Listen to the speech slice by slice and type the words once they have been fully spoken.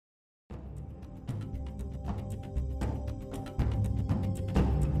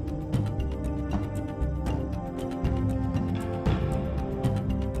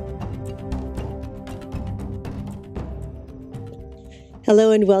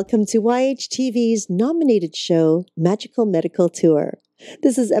Hello and welcome to YHTV's nominated show, Magical Medical Tour.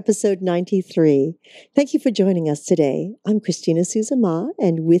 This is episode 93. Thank you for joining us today. I'm Christina Suzama,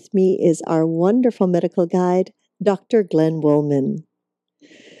 and with me is our wonderful medical guide, Dr. Glenn Woolman.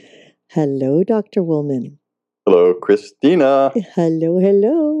 Hello, Dr. Woolman. Hello, Christina. Hello,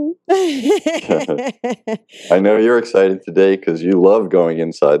 hello. I know you're excited today because you love going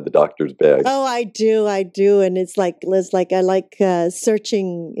inside the doctor's bag. Oh, I do. And it's like I like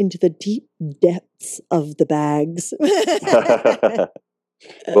searching into the deep depths of the bags.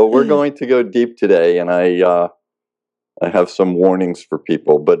 Well, we're going to go deep today, and I have some warnings for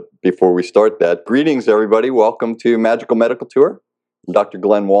people. But before we start that, greetings, everybody. Welcome to Magical Medical Tour. I'm Dr.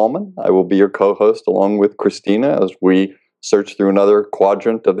 Glenn Woolman. I will be your co-host along with Christina as we search through another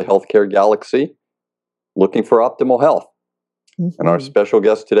quadrant of the healthcare galaxy, looking for optimal health. Mm-hmm. And our special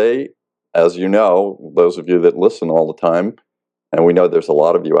guest today, as you know, those of you that listen all the time, and we know there's a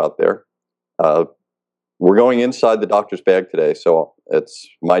lot of you out there, we're going inside the doctor's bag today, so it's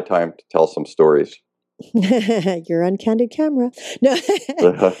my time to tell some stories. You're on candid camera. No,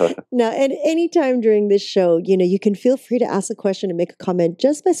 no. And anytime during this show, you can feel free to ask a question and make a comment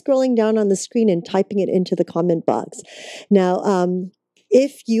just by scrolling down on the screen and typing it into the comment box. Now,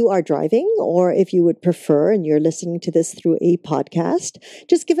 if you are driving or if you would prefer and you're listening to this through a podcast,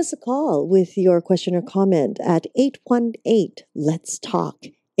 just give us a call with your question or comment at 818-LETS-TALK.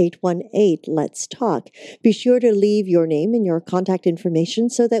 818-LETS-TALK. Be sure to leave your name and your contact information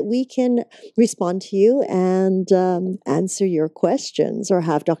so that we can respond to you and answer your questions, or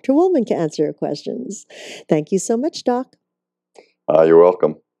have Dr. Woolman to answer your questions. Thank you so much, Doc. You're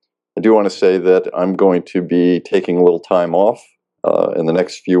welcome. I do want to say that I'm going to be taking a little time off in the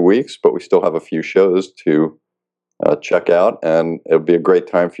next few weeks, but we still have a few shows to check out, and it'll be a great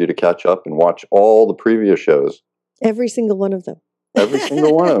time for you to catch up and watch all the previous shows. Every single one of them. Every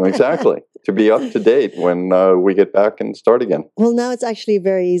single one of them, exactly. To be up to date when we get back and start again. Well, now it's actually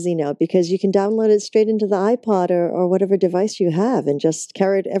very easy now because you can download it straight into the iPod or whatever device you have and just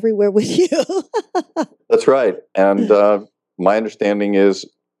carry it everywhere with you. That's right. And my understanding is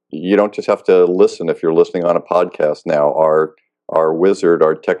you don't just have to listen if you're listening on a podcast now. Our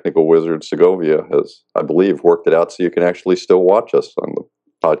technical wizard, Segovia, has, I believe, worked it out so you can actually still watch us on the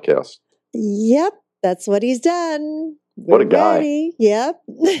podcast. Yep, that's what he's done. What a guy. Ready. Yep.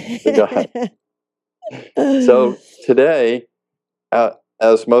 So today,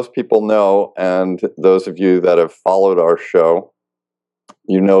 as most people know, and those of you that have followed our show,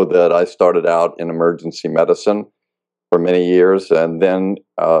 you know that I started out in emergency medicine for many years and then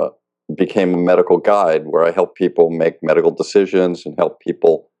became a medical guide where I help people make medical decisions and help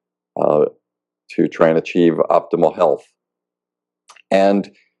people to try and achieve optimal health. And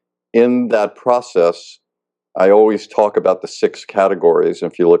in that process, I always talk about the 6 categories.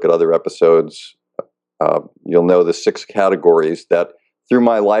 If you look at other episodes, you'll know the 6 categories that through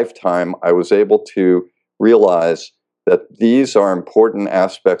my lifetime, I was able to realize that these are important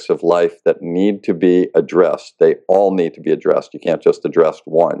aspects of life that need to be addressed. They all need to be addressed. You can't just address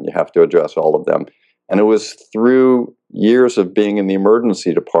one. You have to address all of them. And it was through years of being in the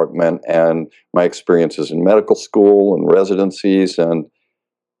emergency department and my experiences in medical school and residencies and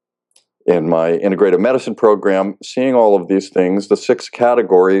in my integrative medicine program, seeing all of these things, the 6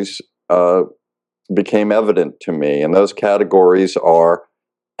 categories became evident to me. And those categories are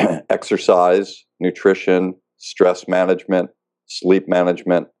exercise, nutrition, stress management, sleep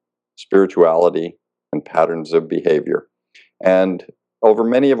management, spirituality, and patterns of behavior. And over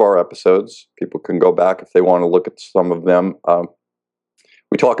many of our episodes, people can go back if they want to look at some of them.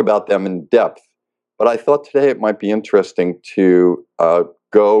 We talk about them in depth. But I thought today it might be interesting to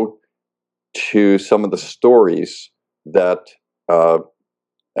go to some of the stories that,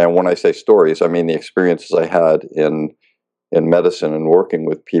 and when I say stories, I mean the experiences I had in medicine and working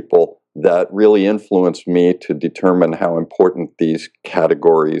with people that really influenced me to determine how important these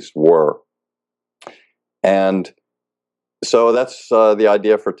categories were. And so that's the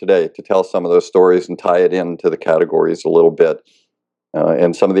idea for today, to tell some of those stories and tie it into the categories a little bit.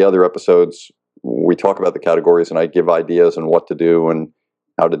 In some of the other episodes, we talk about the categories and I give ideas on what to do and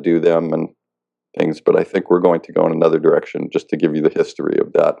how to do them and things, but I think we're going to go in another direction just to give you the history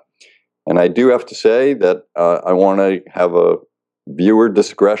of that. And I do have to say that I want to have a viewer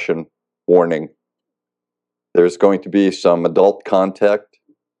discretion warning. There's going to be some adult content.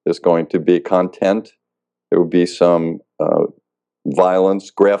 There's going to be content. There will be some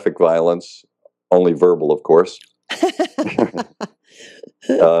violence, graphic violence, only verbal, of course.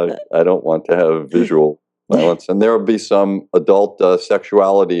 I don't want to have visual violence. And there will be some adult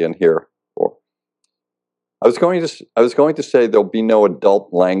sexuality in here. I was going to say there'll be no adult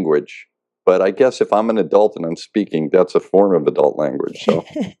language, but I guess if I'm an adult and I'm speaking, that's a form of adult language. So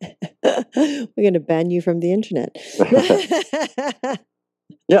we're going to ban you from the internet.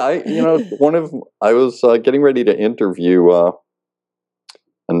 Yeah, I was getting ready to interview a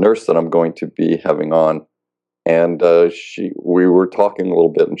nurse that I'm going to be having on, and we were talking a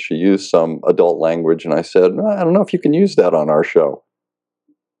little bit, and she used some adult language, and I said, I don't know if you can use that on our show.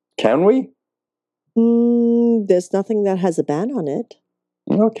 Can we? There's nothing that has a ban on it.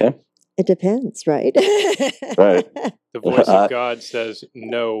 Okay. It depends, right? Right. The voice of God says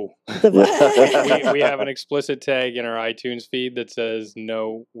no. We have an explicit tag in our iTunes feed that says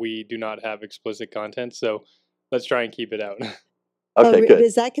no, we do not have explicit content. So let's try and keep it out. Okay, good.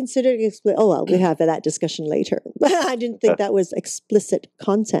 Is that considered explicit? Oh, well, we have that discussion later. I didn't think that was explicit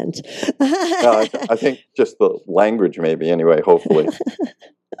content. No, I think just the language, maybe, anyway, hopefully.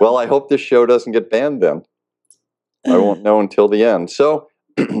 Well, I hope this show doesn't get banned then. I won't know until the end. So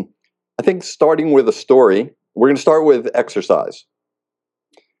I think starting with a story, we're going to start with exercise.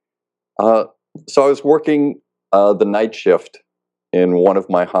 So I was working the night shift in one of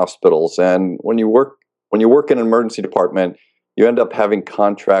my hospitals, and when you work in an emergency department, you end up having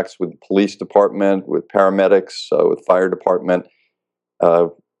contracts with the police department, with paramedics, with fire department,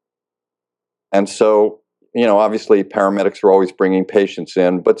 and so obviously paramedics are always bringing patients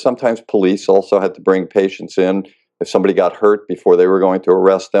in, but sometimes police also had to bring patients in if somebody got hurt before they were going to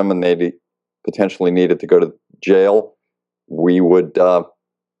arrest them and they potentially needed to go to jail. We would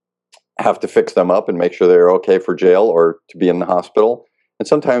have to fix them up and make sure they're okay for jail or to be in the hospital. And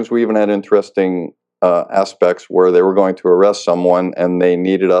sometimes we even had interesting aspects where they were going to arrest someone and they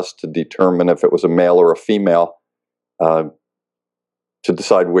needed us to determine if it was a male or a female to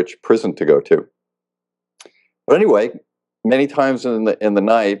decide which prison to go to. But anyway, many times in the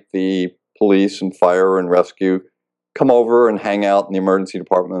night, the police and fire and rescue come over and hang out in the emergency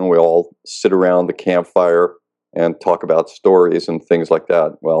department, and we all sit around the campfire and talk about stories and things like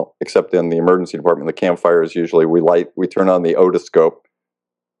that. Well, except in the emergency department, the campfire is usually we turn on the otoscope,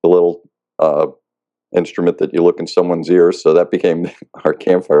 the little instrument that you look in someone's ears, so that became our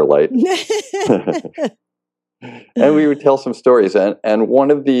campfire light. And we would tell some stories, and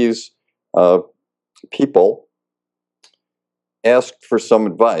one of these people asked for some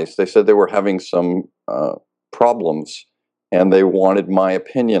advice. They said they were having some problems and they wanted my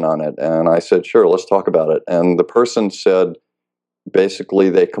opinion on it. And I said, sure, let's talk about it. And the person said, basically,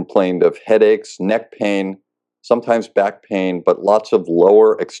 they complained of headaches, neck pain, sometimes back pain, but lots of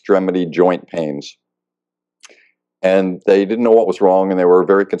lower extremity joint pains. And they didn't know what was wrong, and they were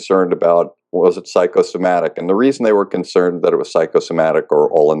very concerned about, was it psychosomatic? And the reason they were concerned that it was psychosomatic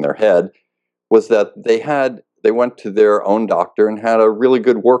or all in their head was that they went to their own doctor and had a really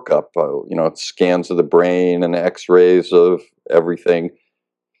good workup, scans of the brain and x-rays of everything,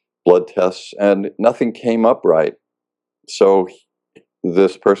 blood tests, and nothing came up right. So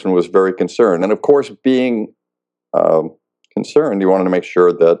this person was very concerned. And of course, being concerned, you wanted to make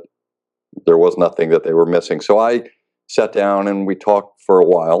sure that there was nothing that they were missing. So I sat down and we talked for a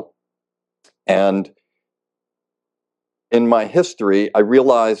while. And in my history, I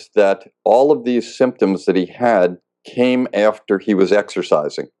realized that all of these symptoms that he had came after he was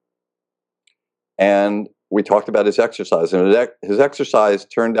exercising. And we talked about his exercise. And his exercise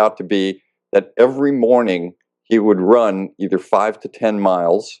turned out to be that every morning he would run either 5 to 10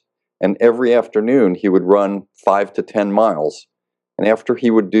 miles, and every afternoon he would run 5 to 10 miles. And after he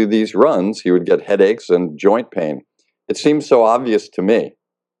would do these runs, he would get headaches and joint pain. It seemed so obvious to me,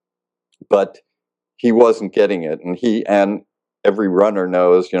 but he wasn't getting it. And every runner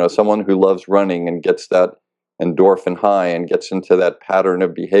knows, someone who loves running and gets that endorphin high and gets into that pattern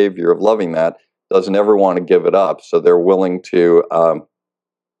of behavior of loving that doesn't ever want to give it up. So they're willing to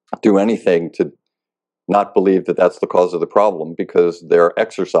do anything to not believe that that's the cause of the problem, because they're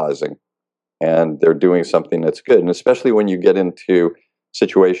exercising and they're doing something that's good. And especially when you get into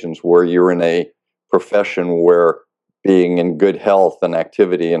situations where you're in a profession where being in good health and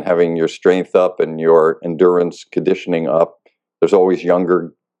activity and having your strength up and your endurance conditioning up, there's always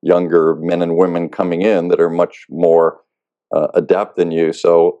younger men and women coming in that are much more adept than you.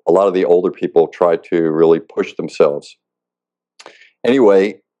 So a lot of the older people try to really push themselves.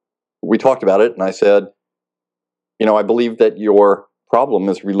 Anyway, we talked about it, and I said, I believe that your problem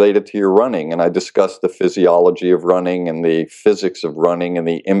is related to your running. And I discussed the physiology of running and the physics of running and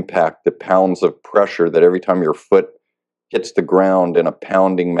the impact, the pounds of pressure that every time your foot hits the ground in a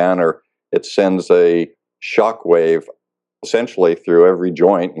pounding manner, it sends a shock wave essentially through every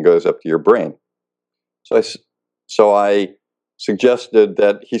joint and goes up to your brain. So I suggested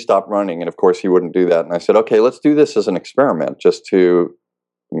that he stop running. And of course, he wouldn't do that. And I said, okay, let's do this as an experiment just to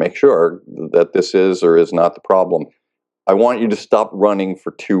make sure that this is or is not the problem. I want you to stop running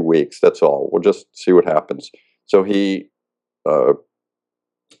for 2 weeks. That's all. We'll just see what happens. So he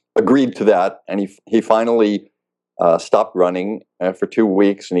agreed to that, and he finally stopped running for 2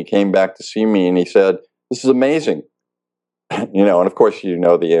 weeks, and he came back to see me, and he said, "This is amazing." And of course, you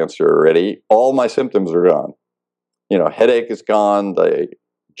know the answer already. All my symptoms are gone. Headache is gone, the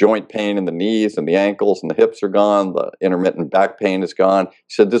joint pain in the knees and the ankles and the hips are gone, the intermittent back pain is gone. He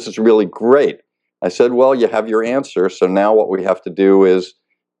said, "This is really great." I said, "Well, you have your answer, so now what we have to do is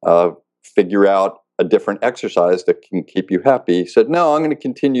figure out a different exercise that can keep you happy." He said, "No, I'm going to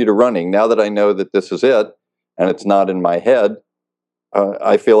continue to running. Now that I know that this is it, and it's not in my head,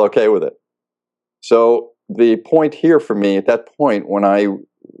 I feel okay with it." So the point here for me at that point, when I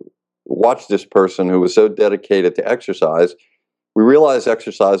watched this person who was so dedicated to exercise, we realized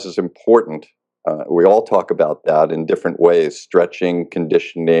exercise is important. We all talk about that in different ways: stretching,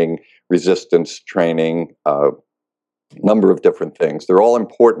 conditioning, resistance training, number of different things. They're all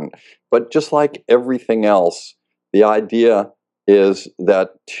important. But just like everything else, the idea is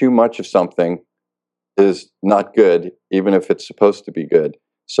that too much of something is not good, even if it's supposed to be good.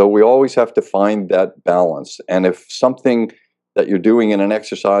 So we always have to find that balance. And if something that you're doing in an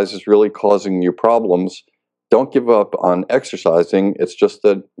exercise is really causing you problems, don't give up on exercising. It's just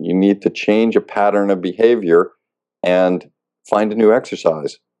that you need to change a pattern of behavior and find a new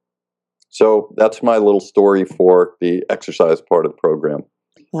exercise. So that's my little story for the exercise part of the program.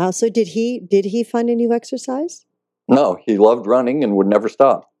 Wow. So did he find a new exercise? No, he loved running and would never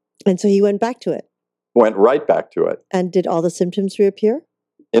stop. And so he went back to it. Went right back to it. And did all the symptoms reappear?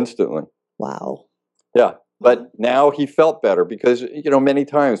 Instantly. Wow. Yeah. But now he felt better because, many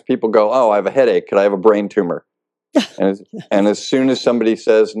times people go, "Oh, I have a headache. Could I have a brain tumor?" and as soon as somebody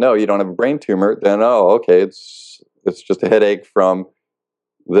says, "No, you don't have a brain tumor," then, "Oh, okay, it's just a headache from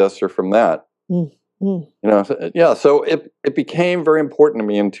this or from that." So it became very important to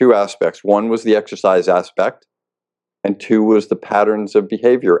me in two aspects. One was the exercise aspect, and two was the patterns of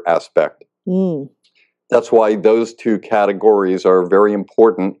behavior aspect. That's why those two categories are very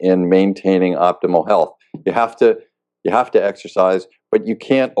important in maintaining optimal health. You have to exercise, but you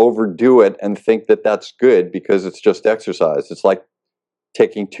can't overdo it and think that that's good because it's just exercise. It's like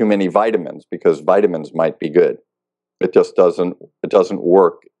taking too many vitamins because vitamins might be good. It just doesn't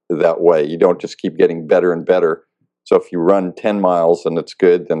work that way. You don't just keep getting better and better. So if you run 10 miles and it's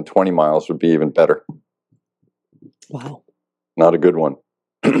good, then 20 miles would be even better. Wow. Not a good one.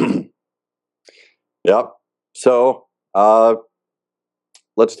 Yep. So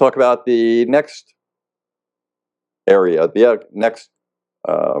let's talk about the next area, the next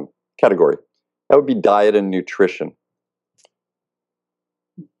category. That would be diet and nutrition.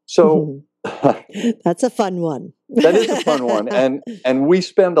 So that's a fun one. That is a fun one. And we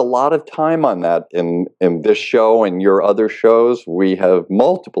spend a lot of time on that in this show and your other shows. We have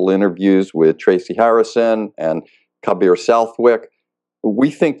multiple interviews with Tracy Harrison and Kabir Southwick. We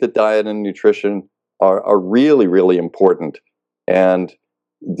think that diet and nutrition are really, really important. And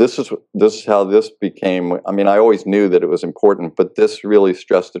this is how this became. I mean, I always knew that it was important, but this really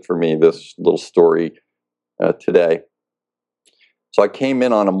stressed it for me, this little story today. So I came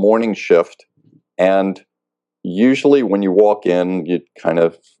in on a morning shift, and usually when you walk in, you kind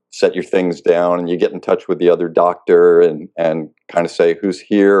of set your things down and you get in touch with the other doctor and kind of say, "Who's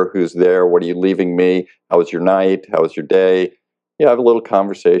here? Who's there? What are you leaving me? How was your night? How was your day?" You have a little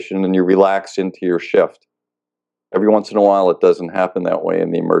conversation and you relax into your shift. Every once in a while, it doesn't happen that way in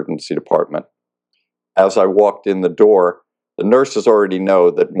the emergency department. As I walked in the door, the nurses already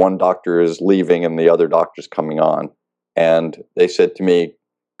know that one doctor is leaving and the other doctor's coming on. And they said to me,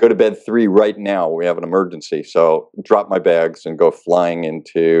 "Go to bed 3 right now. We have an emergency." So drop my bags and go flying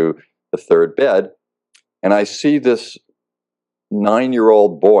into the third bed. And I see this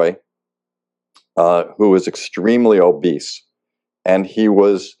 9-year-old boy who was extremely obese. And he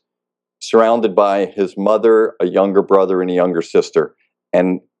was surrounded by his mother, a younger brother, and a younger sister.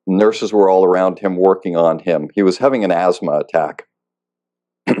 And nurses were all around him working on him. He was having an asthma attack.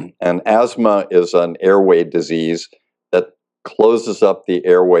 And asthma is an airway disease that closes up the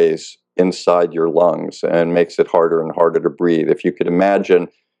airways inside your lungs and makes it harder and harder to breathe. If you could imagine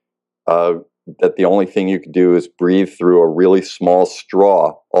that the only thing you could do is breathe through a really small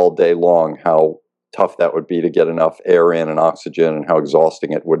straw all day long, how tough that would be to get enough air in and oxygen, and how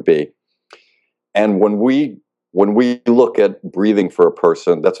exhausting it would be. And when we look at breathing for a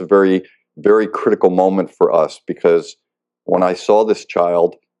person, that's a very, very critical moment for us, because when I saw this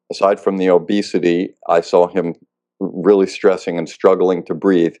child, aside from the obesity, I saw him really stressing and struggling to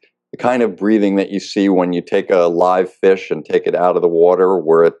breathe. The kind of breathing that you see when you take a live fish and take it out of the water,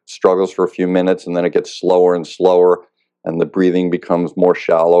 where it struggles for a few minutes and then it gets slower and slower, and the breathing becomes more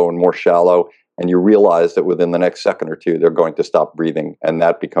shallow and more shallow, and you realize that within the next second or two, they're going to stop breathing, and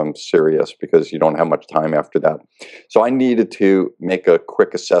that becomes serious because you don't have much time after that. So I needed to make a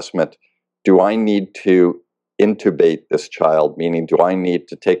quick assessment. Do I need to intubate this child? Meaning, do I need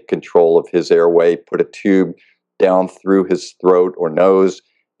to take control of his airway, put a tube down through his throat or nose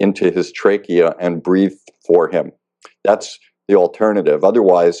into his trachea and breathe for him? That's the alternative.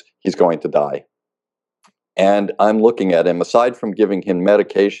 Otherwise, he's going to die. And I'm looking at him. Aside from giving him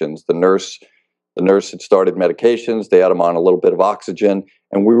medications, the nurse had started medications. They had him on a little bit of oxygen,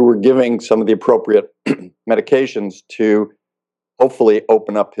 and we were giving some of the appropriate medications to hopefully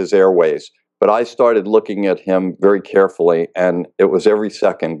open up his airways. But I started looking at him very carefully, and it was every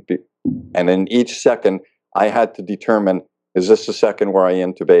second. And in each second, I had to determine, is this the second where I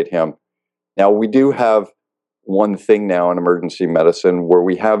intubate him? Now, we do have one thing now in emergency medicine where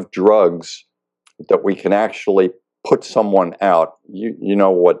we have drugs that we can actually put someone out. You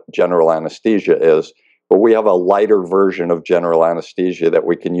know what general anesthesia is, but we have a lighter version of general anesthesia that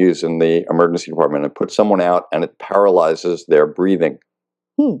we can use in the emergency department and put someone out, and it paralyzes their breathing.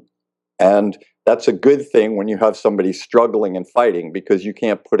 And that's a good thing when you have somebody struggling and fighting, because you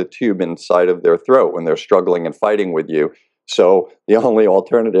can't put a tube inside of their throat when they're struggling and fighting with you. So the only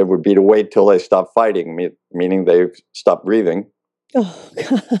alternative would be to wait till they stop fighting, meaning they stop breathing. Oh,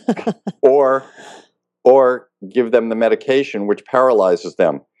 God. Or give them the medication which paralyzes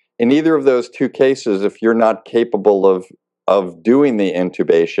them. In either of those two cases, if you're not capable of doing the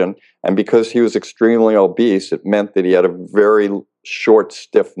intubation, and because he was extremely obese, it meant that he had a very short,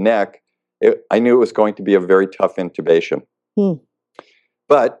 stiff neck, I knew it was going to be a very tough intubation.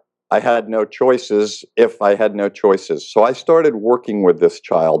 But I had no choices if I had no choices. So I started working with this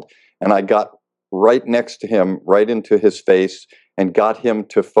child, and I got right next to him, right into his face, and got him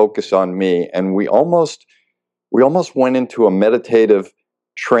to focus on me. And we almost went into a meditative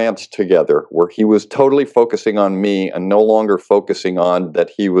trance together, where he was totally focusing on me and no longer focusing on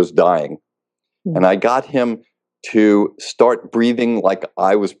that he was dying. And I got him to start breathing like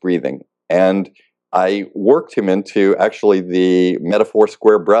I was breathing. And I worked him into actually the metaphor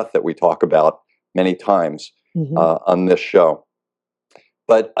square breath that we talk about many times on this show.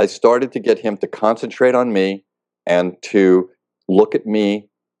 But I started to get him to concentrate on me and to look at me,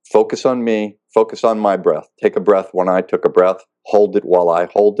 focus on my breath. Take a breath when I took a breath, hold it while I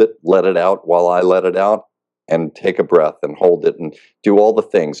hold it, let it out while I let it out, and take a breath and hold it and do all the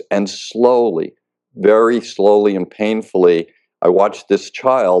things. And slowly, very slowly and painfully, I watched this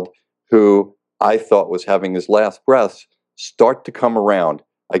child who I thought was having his last breaths start to come around.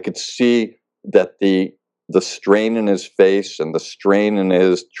 I could see that the strain in his face and the strain in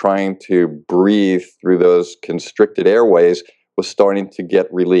his trying to breathe through those constricted airways was starting to get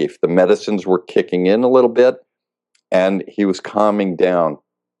relief. The medicines were kicking in a little bit, and he was calming down.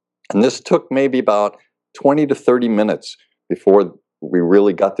 And this took maybe about 20 to 30 minutes before we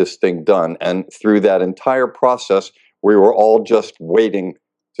really got this thing done. And through that entire process, we were all just waiting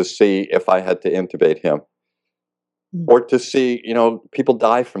to see if I had to intubate him or to see, people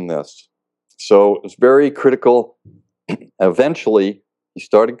die from this. So it's very critical. Eventually, he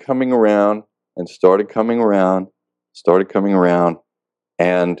started coming around and started coming around.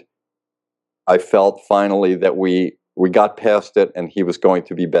 And I felt finally that we got past it and he was going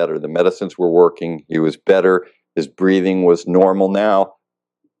to be better. The medicines were working. He was better. His breathing was normal now.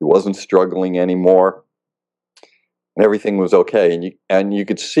 He wasn't struggling anymore. And everything was okay. And you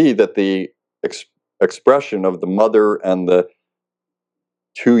could see that the expression of the mother and the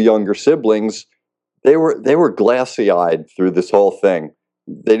two younger siblings, they were glassy-eyed through this whole thing.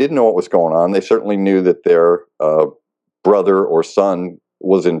 They didn't know what was going on. They certainly knew that their brother or son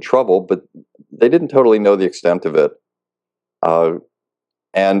was in trouble, but they didn't totally know the extent of it.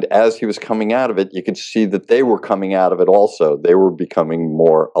 And as he was coming out of it, you could see that they were coming out of it also. They were becoming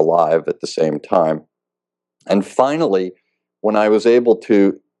more alive at the same time. And finally, when I was able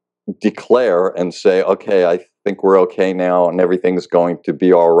to declare and say, okay, I think we're okay now and everything's going to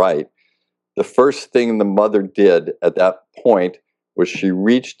be all right, the first thing the mother did at that point was she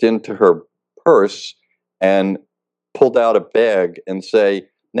reached into her purse and pulled out a bag and say,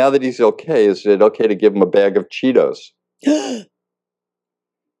 now that he's okay, is it okay to give him a bag of Cheetos?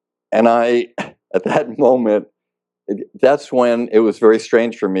 And at that moment, that's when it was very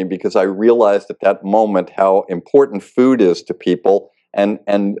strange for me, because I realized at that moment how important food is to people and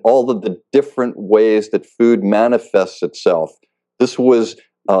all of the different ways that food manifests itself. This was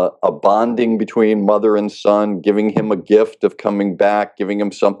a bonding between mother and son, giving him a gift of coming back, giving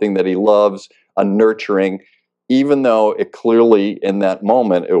him something that he loves, a nurturing, even though it clearly in that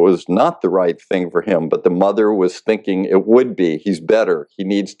moment it was not the right thing for him, but the mother was thinking it would be. He's better. He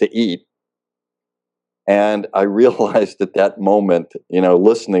needs to eat. And I realized at that moment,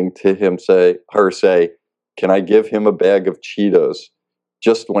 listening to her say, "Can I give him a bag of Cheetos?"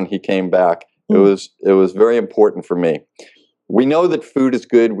 Just when he came back, it was very important for me. We know that food is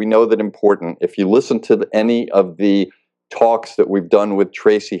good. We know that important. If you listen to any of the talks that we've done with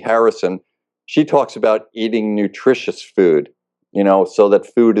Tracy Harrison, she talks about eating nutritious food, so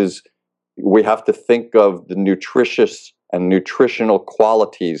that we have to think of the nutritious and nutritional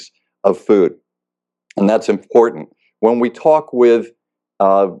qualities of food. And that's important. When we talk with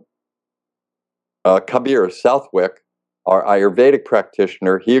Kabir Southwick, our Ayurvedic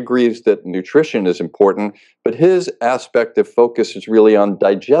practitioner, he agrees that nutrition is important, but his aspect of focus is really on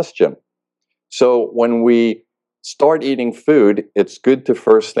digestion. So when we start eating food, it's good to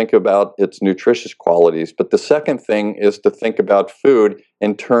first think about its nutritious qualities. But the second thing is to think about food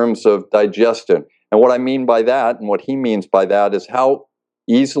in terms of digestion. And what I mean by that, and what he means by that, is how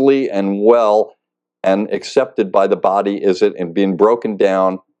easily and well and accepted by the body is it in being broken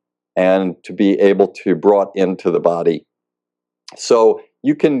down and to be able to brought into the body. So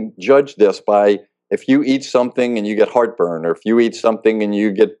you can judge this by if you eat something and you get heartburn, or if you eat something and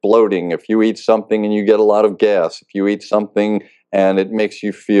you get bloating, if you eat something and you get a lot of gas, if you eat something and it makes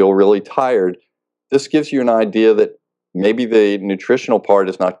you feel really tired, this gives you an idea that maybe the nutritional part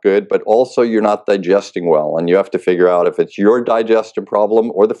is not good, but also you're not digesting well. And you have to figure out if it's your digestion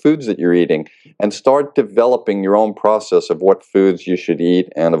problem or the foods that you're eating, and start developing your own process of what foods you should eat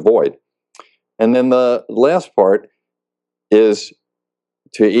and avoid. And then the last part is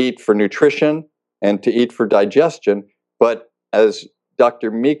to eat for nutrition and to eat for digestion. But as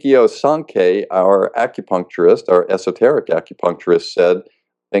Dr. Mikio Sankei, our acupuncturist, our esoteric acupuncturist, said,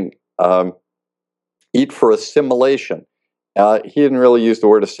 eat for assimilation. He didn't really use the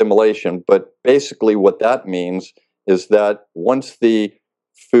word assimilation, but basically what that means is that once the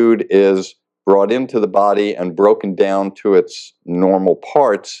food is brought into the body and broken down to its normal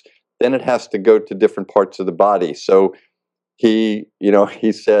parts, then it has to go to different parts of the body. So he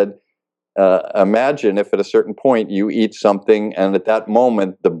said, imagine if at a certain point you eat something and at that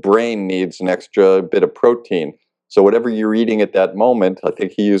moment the brain needs an extra bit of protein. So whatever you're eating at that moment, I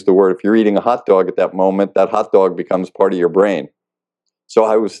think he used the word, if you're eating a hot dog at that moment, that hot dog becomes part of your brain. So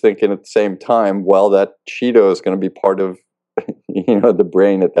I was thinking at the same time, well, that Cheeto is going to be part of the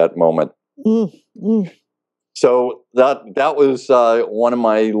brain at that moment. So that was one of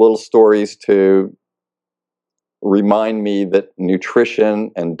my little stories to remind me that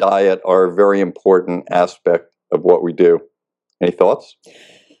nutrition and diet are a very important aspect of what we do. Any thoughts?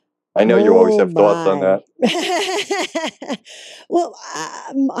 I know you always have thoughts on that. Well,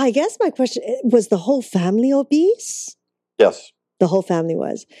 I guess my question, was the whole family obese? Yes. The whole family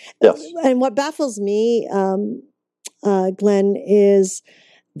was. Yes. And what baffles me, Glenn, is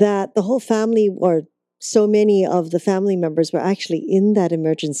that the whole family, or so many of the family members, were actually in that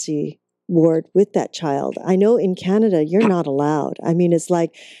emergency ward with that child. I know in Canada, you're not allowed. I mean, it's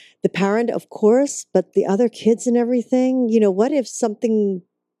like the parent, of course, but the other kids and everything. What if something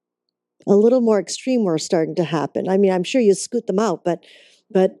a little more extreme were starting to happen? I mean, I'm sure you scoot them out, but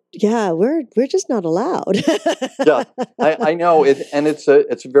yeah, we're just not allowed. Yeah, I know it, and it's a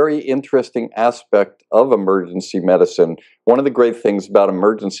very interesting aspect of emergency medicine. One of the great things about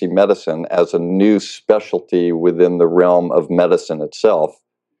emergency medicine as a new specialty within the realm of medicine itself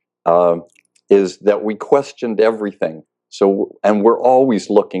is that we questioned everything. So, and we're always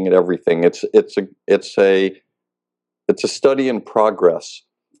looking at everything. It's a study in progress,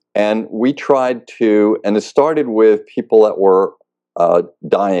 and we tried to, and it started with people that were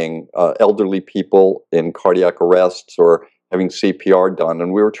dying, elderly people in cardiac arrests or having CPR done.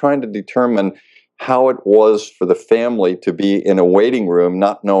 And we were trying to determine how it was for the family to be in a waiting room,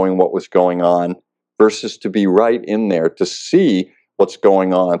 not knowing what was going on, versus to be right in there, to see what's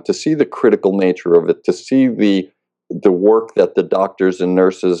going on, to see the critical nature of it, to see the work that the doctors and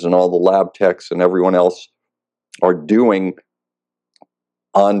nurses and all the lab techs and everyone else are doing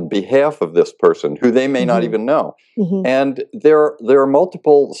on behalf of this person who they may not even know. And there are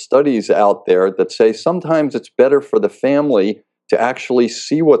multiple studies out there that say sometimes it's better for the family to actually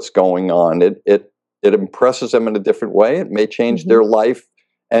see what's going on. It impresses them in a different way. It may change their life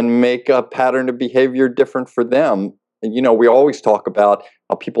and make a pattern of behavior different for them. And, we always talk about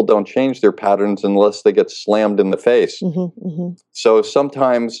how people don't change their patterns unless they get slammed in the face. So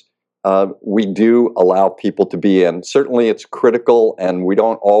sometimes we do allow people to be in. Certainly it's critical, and we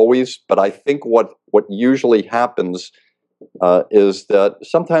don't always, but I think what usually happens is that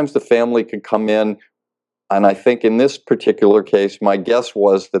sometimes the family could come in, and I think in this particular case, my guess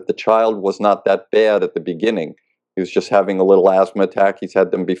was that the child was not that bad at the beginning. He was just having a little asthma attack. He's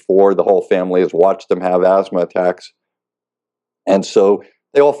had them before. The whole family has watched him have asthma attacks. And so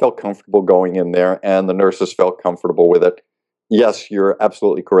they all felt comfortable going in there, and the nurses felt comfortable with it. Yes, you're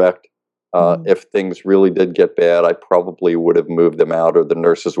absolutely correct. If things really did get bad, I probably would have moved them out, or the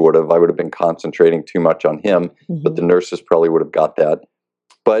nurses would have. I would have been concentrating too much on him, but the nurses probably would have got that.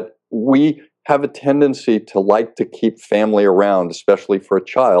 But we have a tendency to like to keep family around, especially for a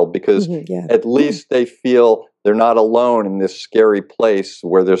child, because at least they feel they're not alone in this scary place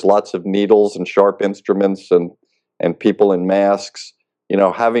where there's lots of needles and sharp instruments and people in masks. You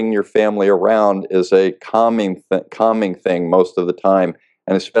know, having your family around is a calming thing most of the time.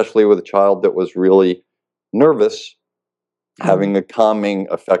 And especially with a child that was really nervous, having a calming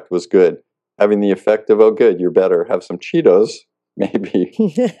effect was good. Having the effect of, oh, good, you're better, have some Cheetos, maybe,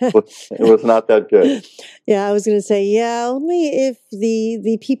 it was not that good. Yeah, I was going to say, yeah, only if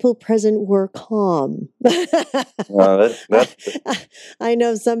the people present were calm. I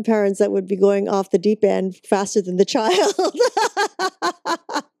know some parents that would be going off the deep end faster than the child.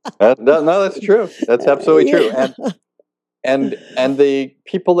 No, that's true. That's absolutely true. And the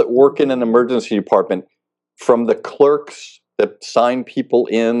people that work in an emergency department, from the clerks that sign people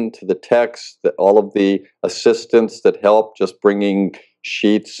in to the techs, all of the assistants that help just bringing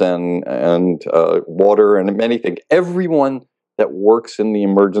sheets and water and many things, everyone that works in the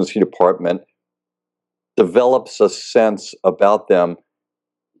emergency department develops a sense about them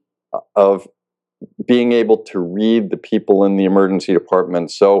of being able to read the people in the emergency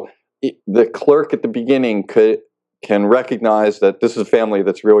department. So the clerk at the beginning can recognize that this is a family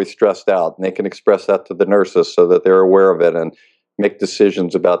that's really stressed out, and they can express that to the nurses so that they're aware of it and make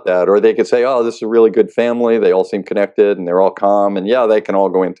decisions about that. Or they could say, oh, this is a really good family. They all seem connected and they're all calm, and yeah, they can all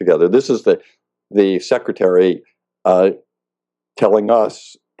go in together. This is the secretary telling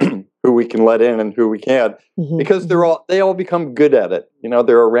us who we can let in and who we can't, because they all become good at it. You know,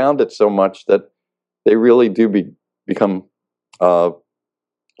 they're around it so much that they really do become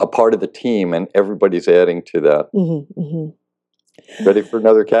a part of the team, and everybody's adding to that. Ready for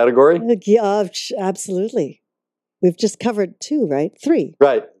another category? Yeah, absolutely. We've just covered 2, right? 3.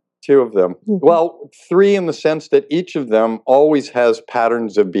 Right, 2 of them. Well, 3 in the sense that each of them always has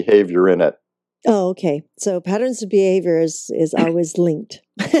patterns of behavior in it. Oh, okay. So patterns of behavior is always linked.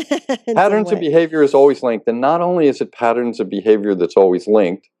 Patterns of behavior is always linked. And not only is it patterns of behavior that's always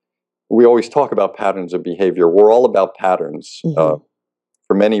linked, we always talk about patterns of behavior. We're all about patterns.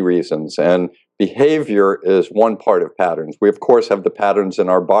 For many reasons, and behavior is one part of patterns. We, of course, have the patterns in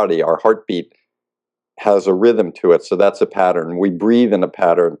our body. Our heartbeat has a rhythm to it, so that's a pattern. We breathe in a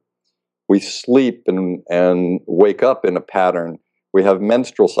pattern. We sleep and wake up in a pattern. We have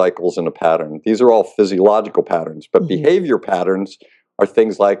menstrual cycles in a pattern. These are all physiological patterns, but behavior patterns are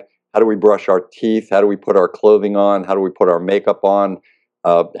things like, how do we brush our teeth? How do we put our clothing on? How do we put our makeup on?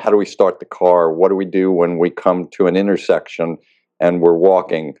 How do we start the car? What do we do when we come to an intersection and we're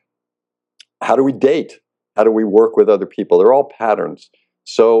walking? How do we date? How do we work with other people? They're all patterns.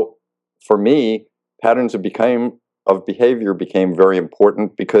 So for me, patterns of behavior became very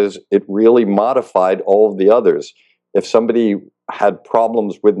important because it really modified all of the others. If somebody had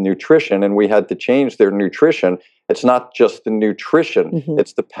problems with nutrition and we had to change their nutrition, it's not just the nutrition,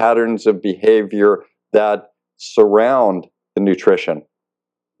 it's the patterns of behavior that surround the nutrition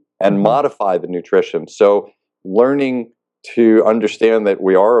and modify the nutrition. So learning to understand that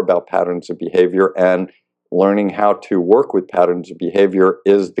we are about patterns of behavior and learning how to work with patterns of behavior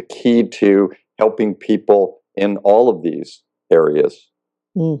is the key to helping people in all of these areas.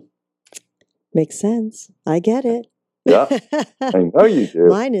 Makes sense. I get it. Yeah, I know you do.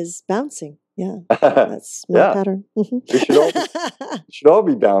 Mine is bouncing. Yeah, that's my pattern. We should all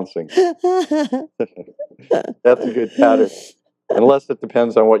be bouncing. That's a good pattern. Unless it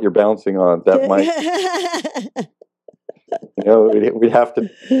depends on what you're bouncing on. That might... You know, we'd have to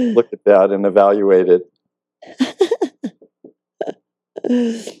look at that and evaluate it.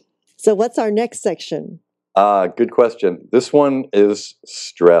 So what's our next section? Good question. This one is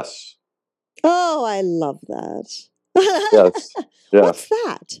stress. Oh, I love that. Yes. Yeah. What's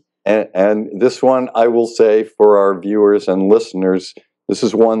that? And this one, I will say for our viewers and listeners, this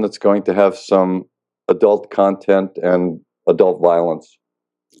is one that's going to have some adult content and adult violence.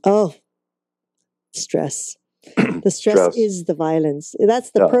 Oh, stress. The stress is the violence.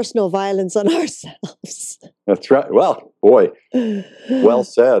 That's the personal violence on ourselves. That's right. Well, boy, well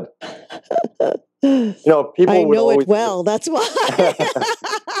said. You know, people I would know always it well. That's why.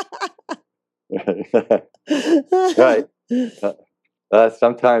 Right.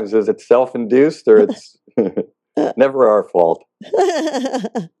 Sometimes is it self-induced or it's never our fault.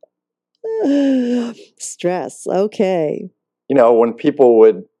 Stress. Okay. You know, when people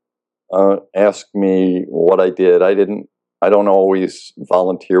would ask me what I did, I don't always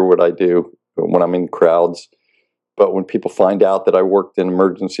volunteer what I do when I'm in crowds. But when people find out that I worked in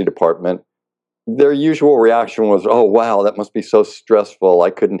emergency department, their usual reaction was, "Oh, wow, that must be so stressful.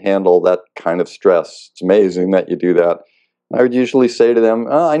 I couldn't handle that kind of stress. It's amazing that you do that." I would usually say to them,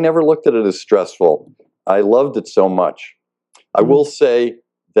 "I never looked at it as stressful. I loved it so much." I will say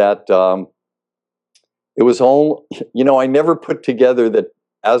that it was all, you know, I never put together that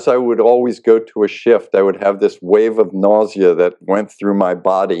as I would always go to a shift, I would have this wave of nausea that went through my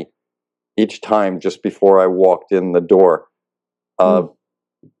body each time just before I walked in the door.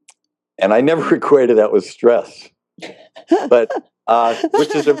 And I never equated that with stress. But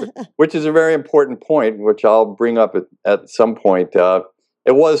which is a very important point, which I'll bring up at some point.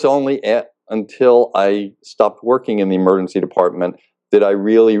 It was only until I stopped working in the emergency department that I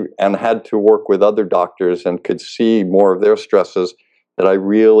really, and had to work with other doctors and could see more of their stresses, that I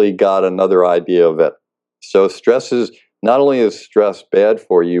really got another idea of it. So stress is, not only is stress bad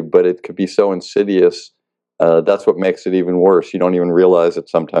for you, but it could be so insidious. That's what makes it even worse. You don't even realize it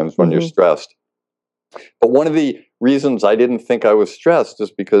sometimes when you're stressed. But one of the reasons I didn't think I was stressed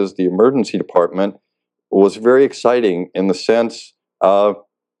is because the emergency department was very exciting in the sense that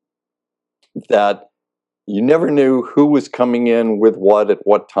you never knew who was coming in with what at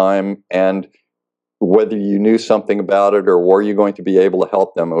what time, and whether you knew something about it or were you going to be able to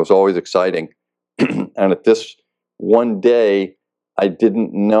help them. It was always exciting. And at this one day, I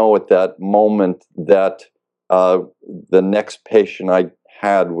didn't know at that moment that the next patient I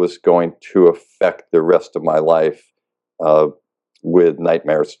had was going to affect the rest of my life with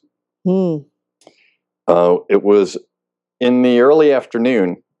nightmares. It was in the early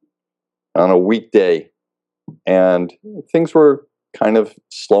afternoon on a weekday, and things were kind of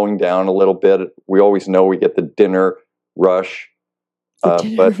slowing down a little bit. We always know we get the dinner rush.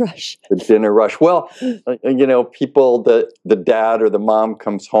 The dinner rush. Well, you know, people, the dad or the mom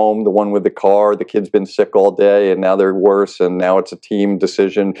comes home, the one with the car, the kid's been sick all day and now they're worse, and now it's a team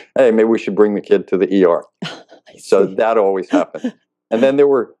decision. Hey, maybe we should bring the kid to the ER. So that always happened. And then there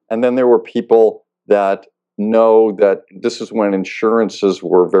were people that know that this is when insurances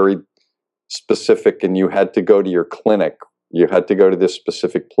were very specific and you had to go to your clinic. You had to go to this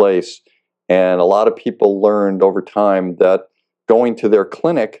specific place. And a lot of people learned over time that going to their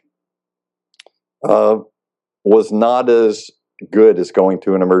clinic was not as good as going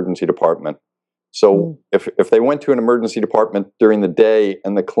to an emergency department. So if they went to an emergency department during the day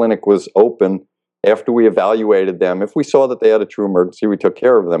and the clinic was open, after we evaluated them, if we saw that they had a true emergency, we took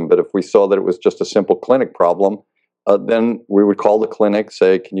care of them. But if we saw that it was just a simple clinic problem, then we would call the clinic,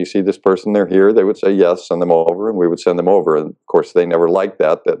 say, "Can you see this person? They're here." They would say yes, send them over, and we would send them over. And of course, they never liked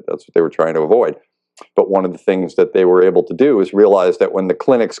that. That's what they were trying to avoid. But one of the things that they were able to do is realize that when the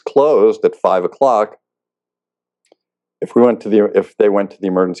clinics closed at 5 o'clock, if they went to the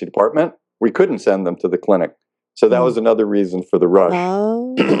emergency department, we couldn't send them to the clinic. So that was another reason for the rush.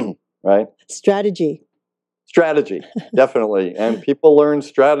 Oh. Right? Strategy, definitely. And people learn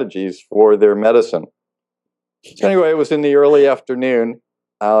strategies for their medicine. So anyway, it was in the early afternoon,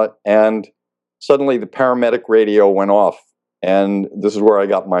 and suddenly the paramedic radio went off. And this is where I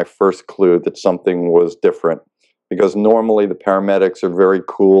got my first clue that something was different, because normally the paramedics are very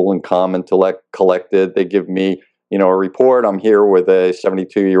cool and calm and collected. They give me, you know, a report. I'm here with a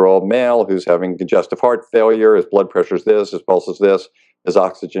 72-year-old male who's having congestive heart failure. His blood pressure is this, his pulse is this, his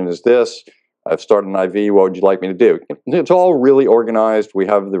oxygen is this. I've started an IV. What would you like me to do? It's all really organized. We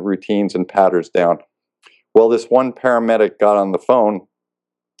have the routines and patterns down. Well, this one paramedic got on the phone,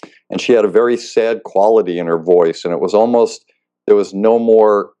 and she had a very sad quality in her voice, and it was almost, there was no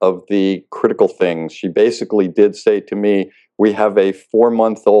more of the critical things. She basically did say to me, "We have a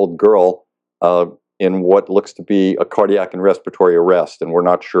 4-month-old girl in what looks to be a cardiac and respiratory arrest, and we're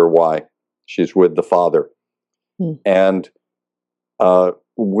not sure why. She's with the father." And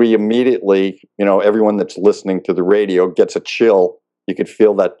we immediately, you know, everyone that's listening to the radio gets a chill. You could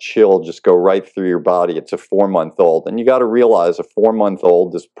feel that chill just go right through your body. It's a 4-month-old. And you got to realize a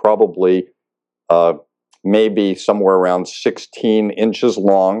 4-month-old is probably maybe somewhere around 16 inches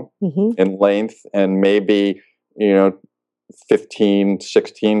long in length, and maybe, you know, 15,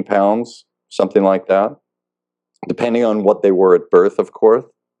 16 pounds, something like that. depending on what they were at birth, of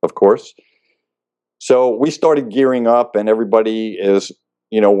course. So we started gearing up, and everybody is,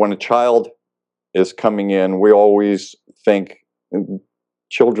 when a child is coming in, we always think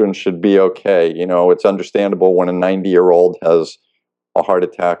children should be okay. It's understandable when a 90-year-old has a heart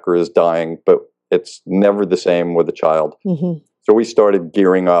attack or is dying, but it's never the same with a child. Mm-hmm. So we started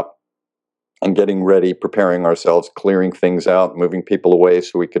gearing up and getting ready, preparing ourselves, clearing things out, moving people away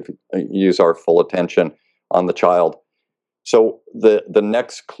so we could use our full attention on the child. So the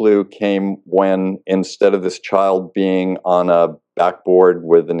next clue came when, instead of this child being on a backboard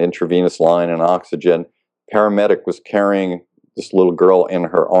with an intravenous line and oxygen, paramedic was carrying this little girl in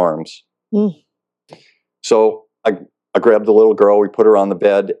her arms. Mm. So I grabbed the little girl, we put her on the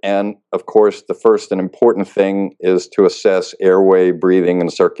bed, and of course the first and important thing is to assess airway, breathing,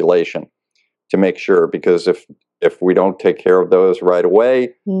 and circulation to make sure, because if we don't take care of those right away,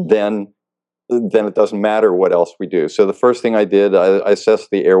 then it doesn't matter what else we do. So the first thing I did, I assessed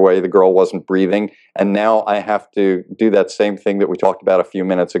the airway. The girl wasn't breathing, and now I have to do that same thing that we talked about a few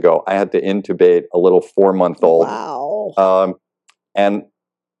minutes ago. I had to intubate a little 4-month-old. Wow.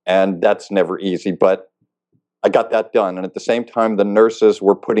 And that's never easy, but I got that done. And at the same time, the nurses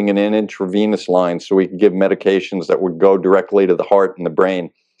were putting in an intravenous line so we could give medications that would go directly to the heart and the brain.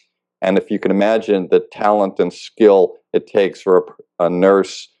 And if you can imagine the talent and skill it takes for a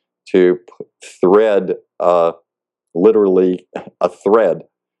nurse to thread, literally a thread,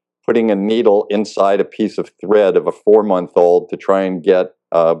 putting a needle inside a piece of thread of a 4-month-old to try and get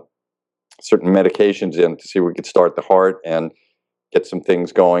certain medications in to see if we could start the heart and get some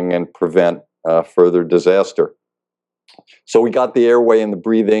things going and prevent further disaster. So we got the airway and the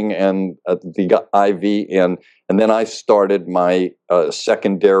breathing and the IV in, and then I started my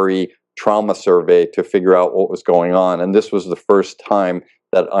secondary trauma survey to figure out what was going on. And this was the first time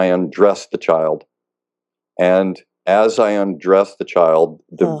that I undressed the child. And as I undressed the child,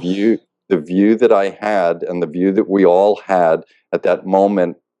 the view that I had and the view that we all had at that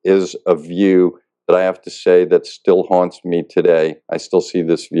moment is a view that I have to say that still haunts me today. I still see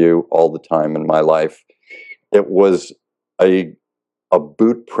this view all the time in my life. It was a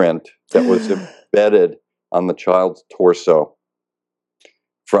boot print that was embedded on the child's torso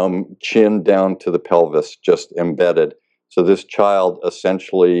from chin down to the pelvis, just embedded. So this child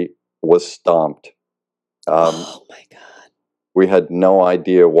essentially was stomped. Oh my God. We had no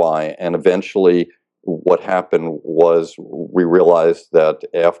idea why. And eventually what happened was we realized that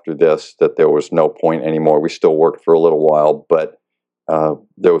after this, that there was no point anymore. We still worked for a little while, but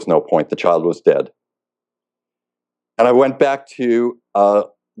there was no point. The child was dead. And I went back to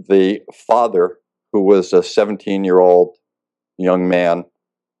the father, who was a 17-year-old young man.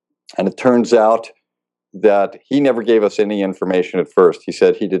 And it turns out that he never gave us any information at first. He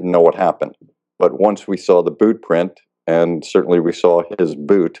said he didn't know what happened. But once we saw the boot print, and certainly we saw his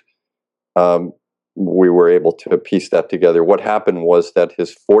boot, we were able to piece that together. What happened was that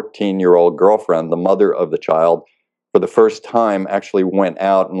his 14-year-old girlfriend, the mother of the child, for the first time actually went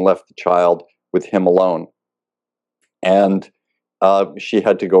out and left the child with him alone. And she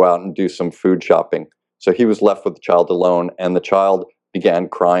had to go out and do some food shopping. So he was left with the child alone, and the child began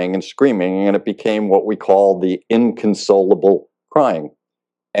crying and screaming, and it became what we call the inconsolable crying.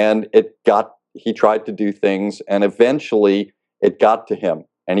 And he tried to do things, and eventually it got to him,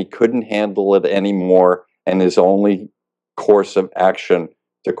 and he couldn't handle it anymore, and his only course of action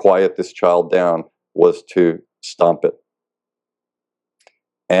to quiet this child down was to stomp it.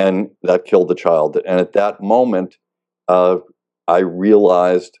 And that killed the child. And at that moment, I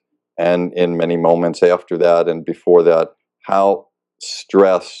realized, and in many moments after that and before that, how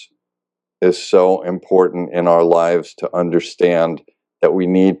stress is so important in our lives to understand that we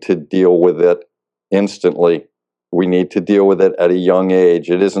need to deal with it instantly. We need to deal with it at a young age.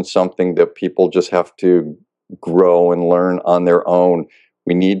 It isn't something that people just have to grow and learn on their own.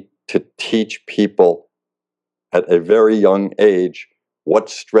 We need to teach people at a very young age what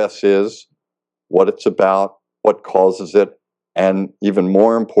stress is, what it's about, what causes it, and even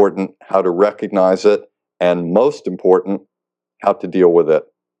more important, how to recognize it, and most important, how to deal with it.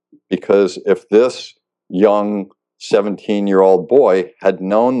 Because if this young 17-year-old boy had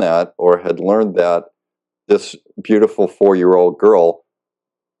known that or had learned that, this beautiful 4-year-old girl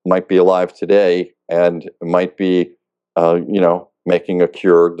might be alive today and might be, making a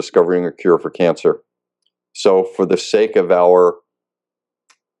cure, discovering a cure for cancer. So for the sake of our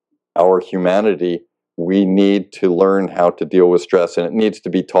humanity, we need to learn how to deal with stress, and it needs to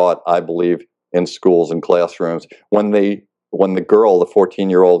be taught, I believe, in schools and classrooms. When the girl, the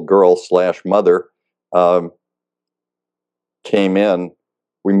 14-year-old girl / mother, came in,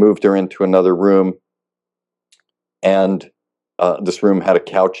 we moved her into another room, And this room had a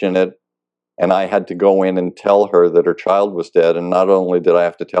couch in it. And I had to go in and tell her that her child was dead. And not only did I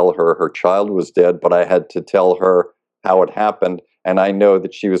have to tell her her child was dead, but I had to tell her how it happened. And I know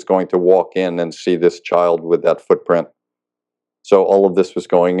that she was going to walk in and see this child with that footprint. So all of this was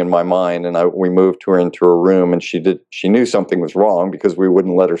going in my mind. And we moved her into her room, and she knew something was wrong because we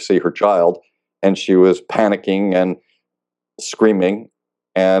wouldn't let her see her child. And she was panicking and screaming.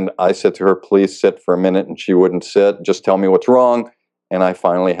 And I said to her, please sit for a minute. And she wouldn't sit. Just tell me what's wrong. And I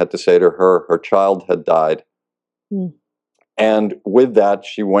finally had to say to her, her child had died. Mm. And with that,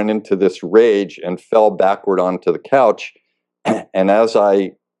 she went into this rage and fell backward onto the couch. And as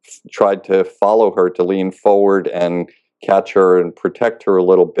I tried to follow her to lean forward and catch her and protect her a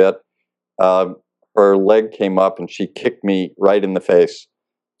little bit, her leg came up and she kicked me right in the face,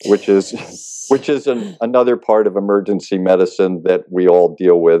 which is another part of emergency medicine that we all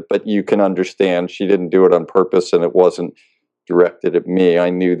deal with. But you can understand she didn't do it on purpose, and it wasn't directed at me.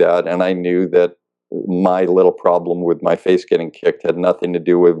 I knew that, and I knew that my little problem with my face getting kicked had nothing to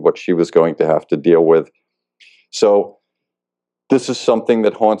do with what she was going to have to deal with. So this is something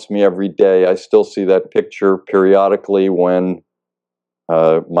that haunts me every day. I still see that picture periodically when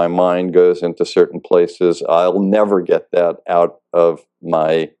my mind goes into certain places. I'll never get that out of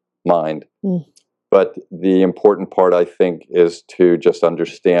my mind. Mm. But the important part, I think, is to just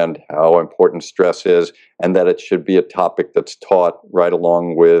understand how important stress is, and that it should be a topic that's taught right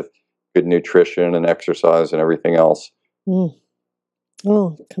along with good nutrition and exercise and everything else. Mm.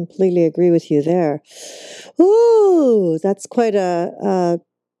 Oh, completely agree with you there. Ooh, that's quite the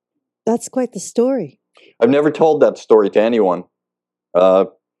story. I've never told that story to anyone. I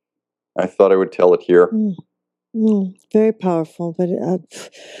thought I would tell it here. Mm. Very powerful, but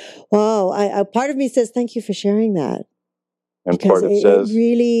wow! Part of me says thank you for sharing that, and part of it says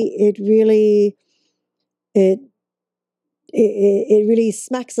it really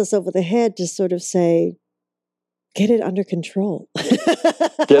smacks us over the head to sort of say, get it under control.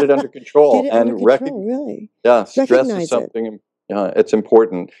 Get it under control. Get it under control, really. Yeah, stress is something. It's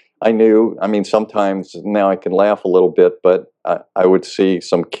important. Sometimes now I can laugh a little bit, but I would see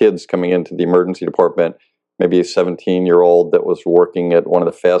some kids coming into the emergency department, maybe a 17-year-old that was working at one of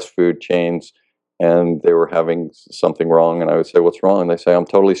the fast food chains, and they were having something wrong. And I would say, what's wrong? And they say, I'm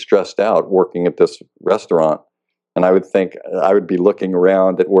totally stressed out working at this restaurant. And I would think I would be looking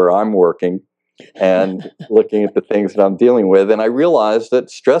around at where I'm working and looking at the things that I'm dealing with. And I realized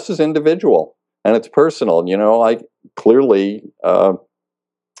that stress is individual and it's personal. I clearly,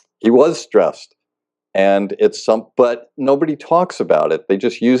 he was stressed, and but nobody talks about it. They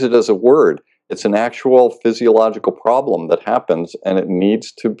just use it as a word. It's an actual physiological problem that happens, and it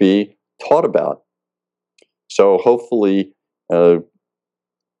needs to be taught about. So hopefully, everybody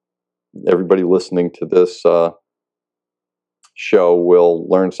listening to this show will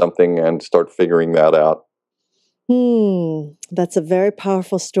learn something and start figuring that out. That's a very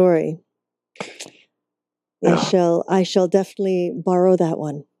powerful story. Yeah. I shall definitely borrow that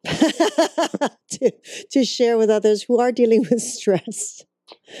one to share with others who are dealing with stress.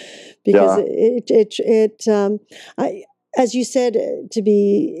 Because as you said to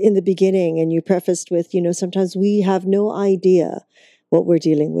be in the beginning, and you prefaced with, sometimes we have no idea what we're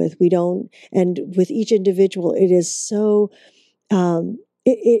dealing with. We don't, and with each individual, it is so,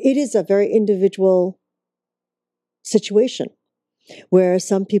 it is a very individual situation where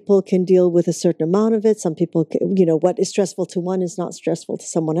some people can deal with a certain amount of it. Some people, what is stressful to one is not stressful to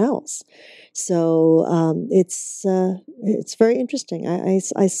someone else. So it's very interesting.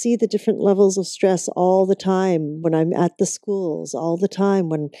 I see the different levels of stress all the time when I'm at the schools, all the time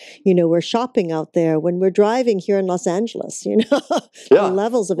when, we're shopping out there, when we're driving here in Los Angeles, the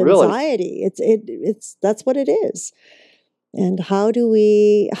levels of anxiety. Really? That's what it is. And how do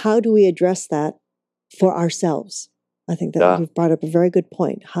we address that for ourselves? I think that you've brought up a very good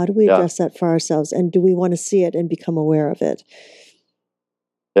point. How do we address that for ourselves? And do we want to see it and become aware of it?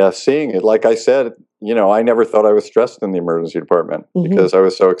 Yeah, seeing it. Like I said, I never thought I was stressed in the emergency department because I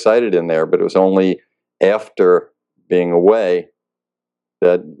was so excited in there. But it was only after being away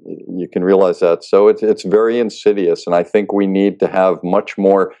that you can realize that. So it's very insidious. And I think we need to have much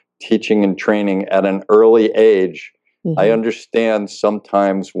more teaching and training at an early age. I understand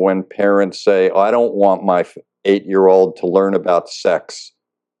sometimes when parents say, I don't want my 8-year-old to learn about sex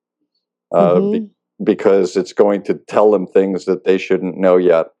because it's going to tell them things that they shouldn't know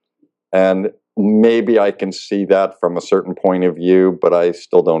yet. And maybe I can see that from a certain point of view, but I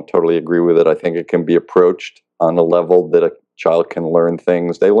still don't totally agree with it. I think it can be approached on a level that a child can learn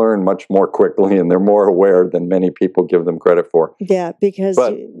things. They learn much more quickly, and they're more aware than many people give them credit for. Yeah, because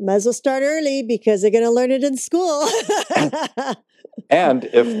you might as well start early because they're going to learn it in school. And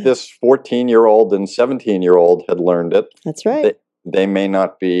if this 14-year-old and 17-year-old had learned it, that's right. They may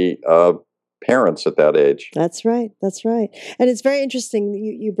not be parents at that age. That's right. That's right. And it's very interesting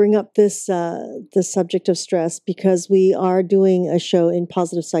you bring up this the subject of stress, because we are doing a show in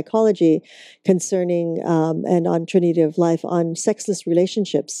positive psychology concerning and on Trinity of Life on sexless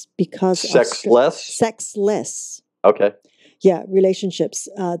relationships because sexless. Okay. Yeah, relationships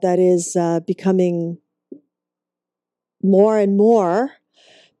that is becoming more and more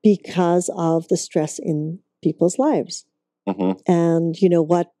because of the stress in people's lives. Mm-hmm. And you know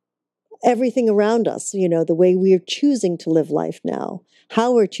what? Everything around us, you know, the way we're choosing to live life now,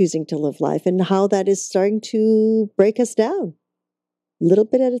 how we're choosing to live life, and how that is starting to break us down a little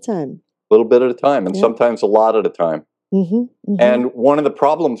bit at a time. A little bit at a time, and sometimes a lot at a time. Mm-hmm, mm-hmm. And one of the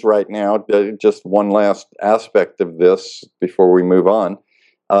problems right now, just one last aspect of this before we move on,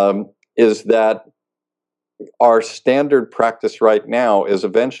 is that our standard practice right now is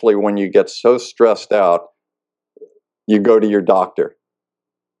eventually when you get so stressed out, you go to your doctor.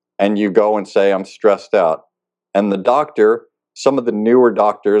 And you go and say, I'm stressed out. And the doctor, some of the newer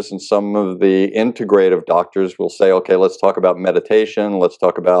doctors and some of the integrative doctors will say, okay, let's talk about meditation. Let's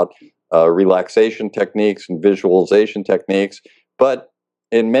talk about relaxation techniques and visualization techniques. But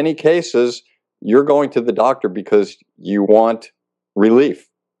in many cases, you're going to the doctor because you want relief.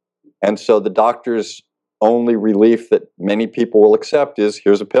 And so the doctor's only relief that many people will accept is,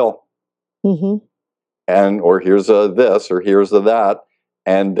 here's a pill. Mm-hmm. Or here's a this, or here's a that.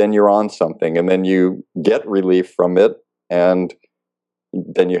 And then you're on something, and then you get relief from it, and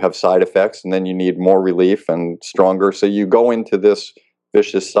then you have side effects, and then you need more relief and stronger. So you go into this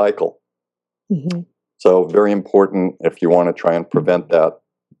vicious cycle. Mm-hmm. So very important if you want to try and prevent that.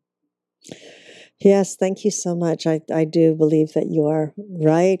 Yes, thank you so much. I do believe that you are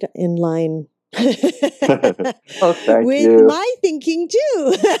right in line Oh, thank with you. my thinking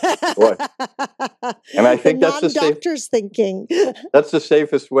too. And I think that's non-doctor's thinking. That's the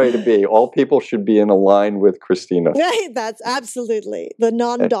safest way to be. All people should be in a line with Christina. Right, that's absolutely the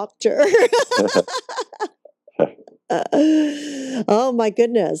non-doctor. Oh my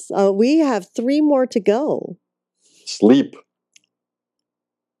goodness. We have 3 more to go. Sleep.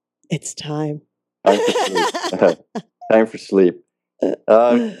 It's time. Time for sleep. Time for sleep.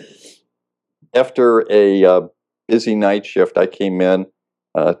 After a busy night shift, I came in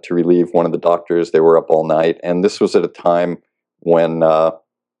to relieve one of the doctors. They were up all night. And this was at a time when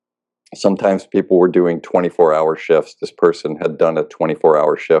sometimes people were doing 24-hour shifts. This person had done a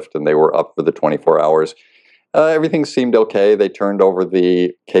 24-hour shift, and they were up for the 24 hours. Everything seemed okay. They turned over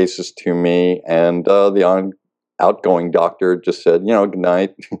the cases to me, and the outgoing doctor just said, good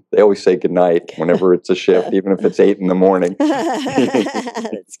night. They always say good night whenever it's a shift, even if it's 8 in the morning.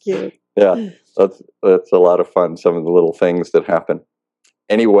 That's cute. Yeah, that's a lot of fun, some of the little things that happen.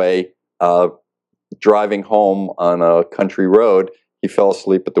 Anyway, driving home on a country road, he fell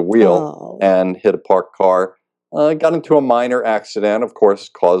asleep at the wheel and hit a parked car. Got into a minor accident, of course,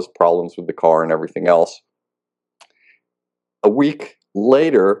 caused problems with the car and everything else. A week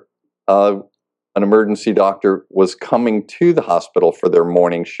later, an emergency doctor was coming to the hospital for their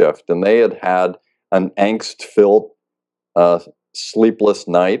morning shift, and they had had an angst-filled, sleepless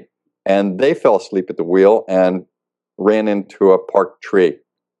night, and they fell asleep at the wheel and ran into a parked tree.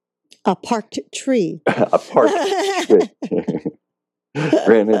 A parked tree. A parked tree.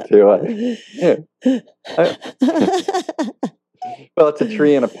 Ran into well, it's a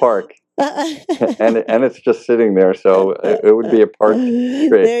tree in a park. and it's just sitting there, so it would be a parked tree.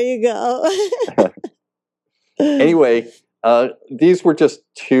 There you go. Anyway, these were just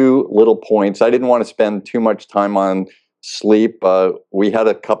 2 little points. I didn't want to spend too much time on sleep. We had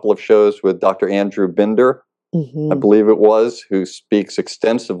a couple of shows with Dr. Andrew Binder, I believe it was, who speaks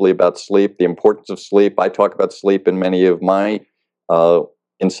extensively about sleep, the importance of sleep. I talk about sleep in many of my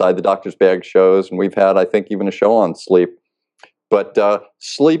Inside the Doctor's Bag shows, and we've had, I think, even a show on sleep. But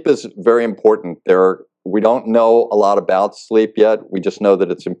sleep is very important. We don't know a lot about sleep yet. We just know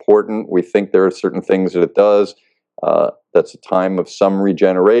that it's important. We think there are certain things that it does. That's a time of some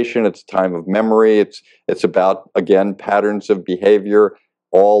regeneration. It's a time of memory. It's about, again, patterns of behavior.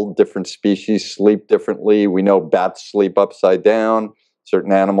 All different species sleep differently. We know bats sleep upside down.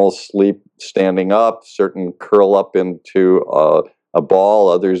 Certain animals sleep standing up. Certain curl up into a ball.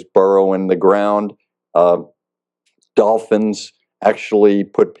 Others burrow in the ground. Dolphins actually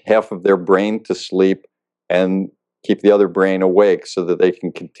put half of their brain to sleep and keep the other brain awake so that they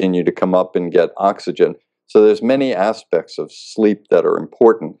can continue to come up and get oxygen. So there's many aspects of sleep that are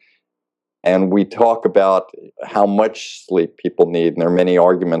important. And we talk about how much sleep people need, and there are many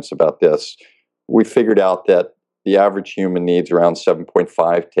arguments about this. We figured out that the average human needs around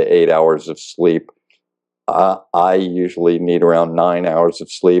 7.5 to 8 hours of sleep. I usually need around 9 hours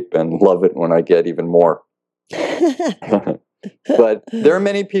of sleep and love it when I get even more. But there are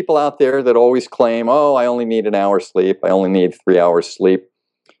many people out there that always claim, oh, I only need an hour's sleep. I only need 3 hours sleep.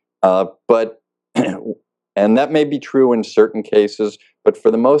 And that may be true in certain cases, but for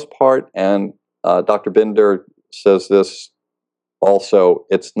the most part, and Dr. Binder says this also,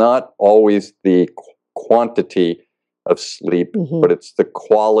 it's not always the quantity of sleep, but it's the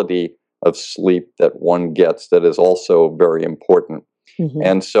quality of sleep that one gets that is also very important.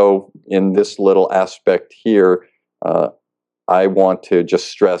 And so in this little aspect here, I want to just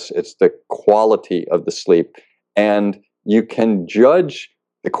stress it's the quality of the sleep. And you can judge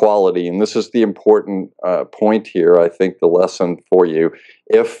the quality, and this is the important point here, I think the lesson for you.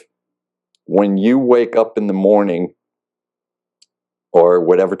 If when you wake up in the morning, or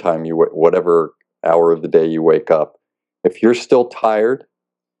whatever time whatever hour of the day you wake up, if you're still tired,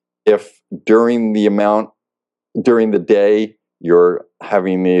 if during the day you're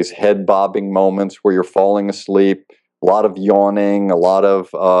having these head bobbing moments where you're falling asleep, a lot of yawning, a lot of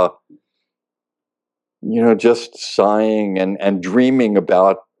just sighing and dreaming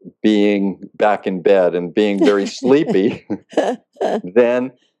about being back in bed and being very sleepy,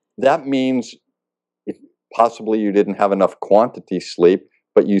 then that means possibly you didn't have enough quantity sleep,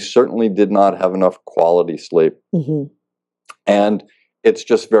 but you certainly did not have enough quality sleep. And it's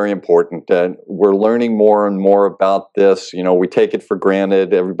just very important. And we're learning more and more about this. We take it for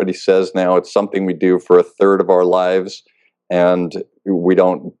granted. Everybody says now it's something we do for a third of our lives, and we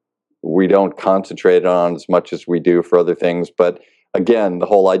don't concentrate on as much as we do for other things. But again, the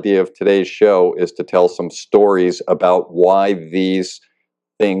whole idea of today's show is to tell some stories about why these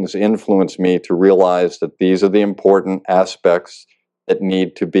things influence me to realize that these are the important aspects that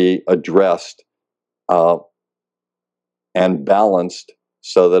need to be addressed and balanced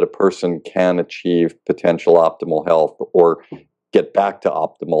so that a person can achieve potential optimal health, or get back to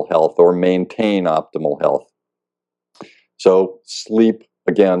optimal health, or maintain optimal health. So sleep,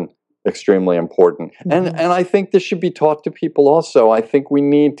 again, extremely important. And I think this should be taught to people also. I think we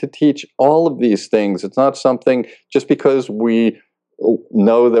need to teach all of these things. It's not something just because we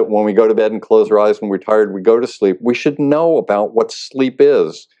know that when we go to bed and close our eyes when we're tired, we go to sleep. We should know about what sleep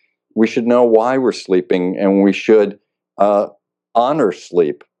is. We should know why we're sleeping, and we should honor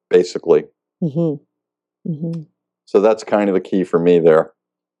sleep, basically. So that's kind of the key for me there.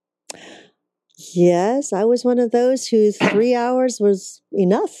 Yes, I was one of those who 3 hours was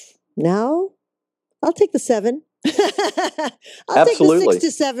enough. Now, I'll take the 7. I'll take the 6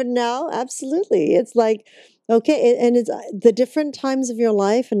 to 7 now. Absolutely. It's like, okay, and it's the different times of your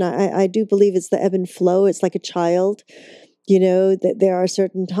life, and I do believe it's the ebb and flow. It's like a child. That there are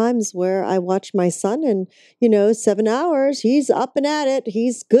certain times where I watch my son and, 7 hours, he's up and at it.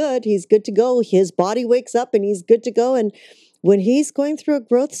 He's good to go. His body wakes up and he's good to go. And when he's going through a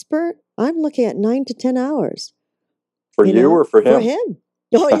growth spurt, I'm looking at 9 to 10 hours. For you or for him? For him.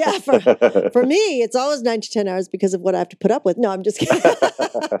 Oh, yeah. For me, it's always 9 to 10 hours because of what I have to put up with. No, I'm just kidding.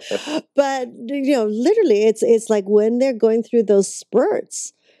 But, literally, it's like when they're going through those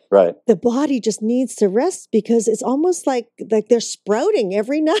spurts, right, the body just needs to rest because it's almost like they're sprouting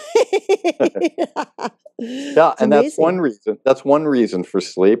every night. Yeah, and that's one reason. That's one reason for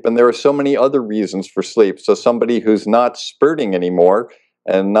sleep. And there are so many other reasons for sleep. So somebody who's not spurting anymore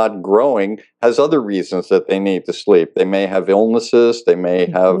and not growing has other reasons that they need to sleep. They may have illnesses. They may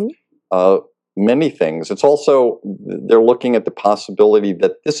have many things. It's also, they're looking at the possibility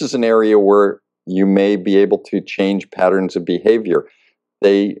that this is an area where you may be able to change patterns of behavior.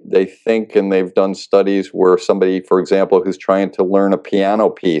 They think, and they've done studies where somebody, for example, who's trying to learn a piano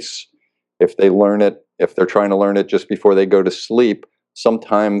piece, if they're trying to learn it just before they go to sleep,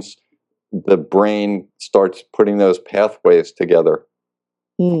 sometimes the brain starts putting those pathways together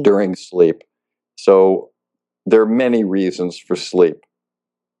during sleep. So there are many reasons for sleep.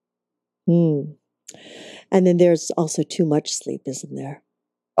 And then there's also too much sleep, isn't there?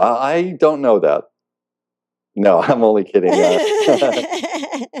 I don't know that. No, I'm only kidding.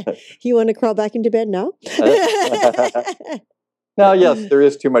 You want to crawl back into bed now? No, yes, there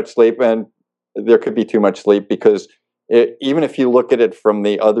is too much sleep, and there could be too much sleep because even if you look at it from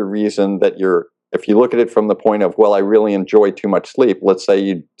the other reason that if you look at it from the point of, well, I really enjoy too much sleep, let's say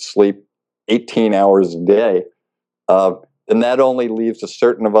you sleep 18 hours a day, then that only leaves a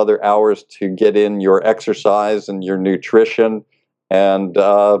certain of other hours to get in your exercise and your nutrition and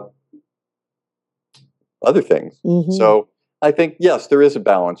other things. Mm-hmm. So I think, yes, there is a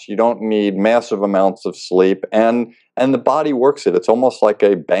balance. You don't need massive amounts of sleep, and the body works it. It's almost like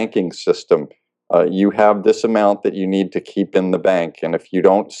a banking system. You have this amount that you need to keep in the bank, and if you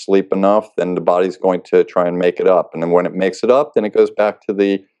don't sleep enough, then the body's going to try and make it up. And then when it makes it up, then it goes back to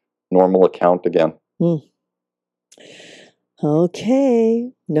the normal account again. Mm.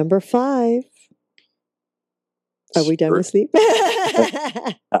 Okay, number 5. Are we done with sleep?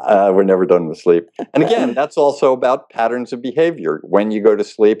 We're never done with sleep. And again, that's also about patterns of behavior. When you go to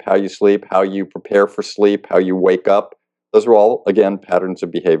sleep, how you prepare for sleep, how you wake up. Those are all, again, patterns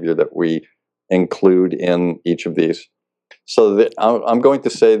of behavior that we include in each of these. So I'm going to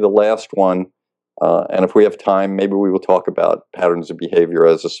say the last one, and if we have time, maybe we will talk about patterns of behavior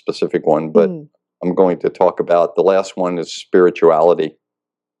as a specific one, but I'm going to talk about the last one is spirituality.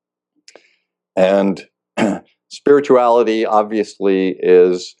 And spirituality obviously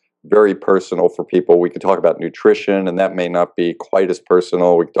is very personal for people. We could talk about nutrition, and that may not be quite as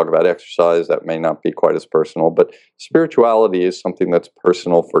personal. We could talk about exercise, that may not be quite as personal. But spirituality is something that's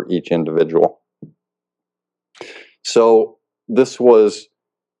personal for each individual. So this was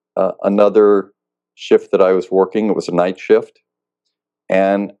another shift that I was working. It was a night shift.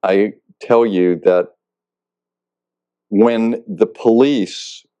 And I tell you that when the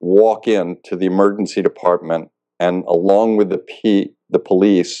police walk into the emergency department, and along with the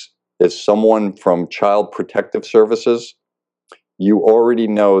police is someone from Child Protective Services, you already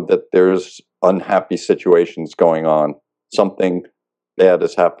know that there's unhappy situations going on. Something bad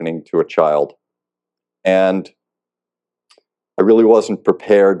is happening to a child. And I really wasn't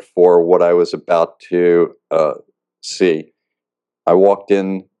prepared for what I was about to see. I walked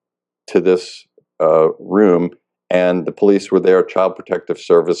in to this room, and the police were there, Child Protective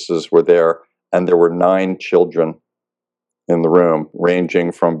Services were there, and there were 9 children in the room,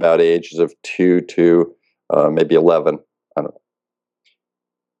 ranging from about ages of 2 to maybe 11. I don't know.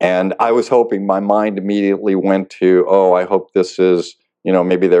 And I was hoping, my mind immediately went to, oh, I hope this is,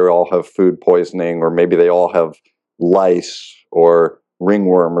 maybe they all have food poisoning, or maybe they all have lice or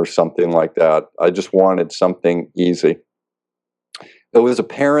ringworm or something like that. I just wanted something easy. It was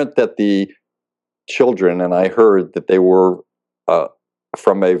apparent that the children, and I heard that they were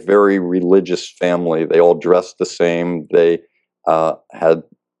from a very religious family. They all dressed the same. They had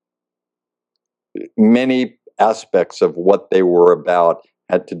many aspects of what they were about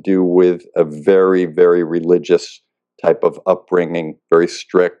had to do with a very, very religious type of upbringing, very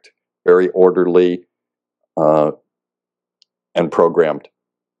strict, very orderly, and programmed.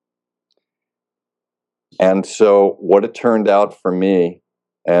 And so what it turned out for me,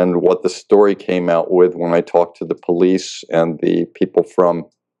 and what the story came out with when I talked to the police and the people from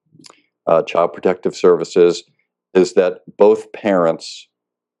Child Protective Services, is that both parents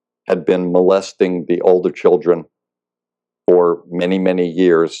had been molesting the older children for many, many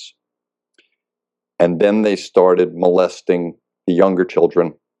years. And then they started molesting the younger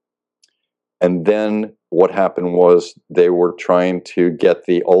children. And then what happened was they were trying to get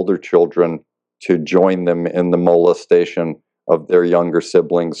the older children to join them in the molestation of their younger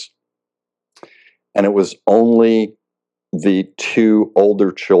siblings. And it was only the 2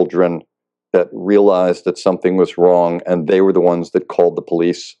 older children that realized that something was wrong, and they were the ones that called the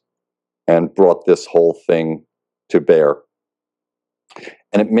police and brought this whole thing to bear.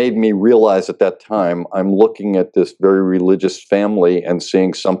 And it made me realize at that time, I'm looking at this very religious family and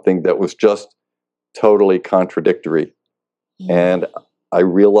seeing something that was just totally contradictory. And I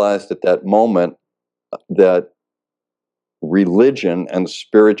realized at that moment that religion and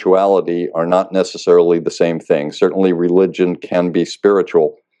spirituality are not necessarily the same thing. Certainly religion can be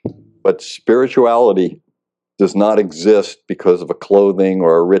spiritual, but spirituality does not exist because of a clothing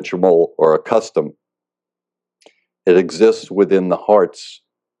or a ritual or a custom. It exists within the hearts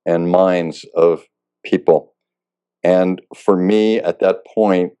and minds of people. And for me, at that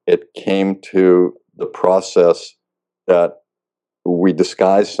point, it came to the process that we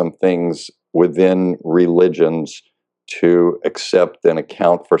disguise some things within religions to accept and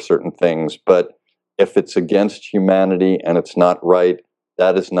account for certain things. But if it's against humanity and it's not right,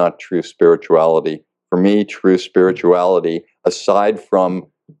 that is not true spirituality. For me, true spirituality, aside from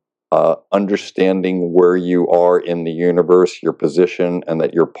understanding where you are in the universe, your position, and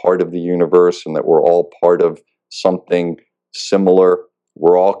that you're part of the universe, and that we're all part of something similar,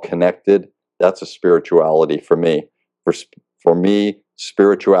 we're all connected, that's a spirituality for me. For me,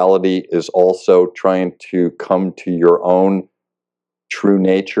 spirituality is also trying to come to your own true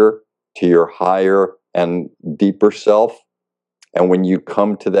nature, to your higher and deeper self. And when you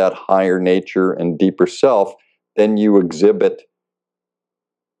come to that higher nature and deeper self, then you exhibit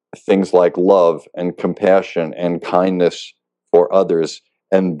things like love and compassion and kindness for others.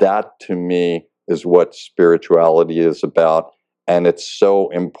 And that, to me, is what spirituality is about. And it's so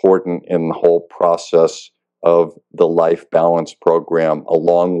important in the whole process of the Life Balance program,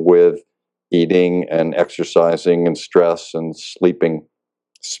 along with eating and exercising and stress and sleeping.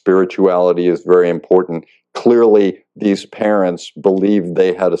 Spirituality is very important. Clearly, these parents believed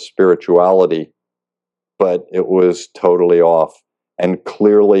they had a spirituality, but it was totally off. And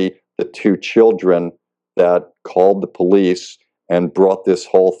clearly, the two children that called the police and brought this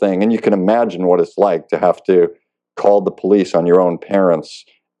whole thing, and you can imagine what it's like to have to call the police on your own parents,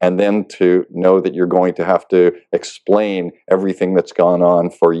 and then to know that you're going to have to explain everything that's gone on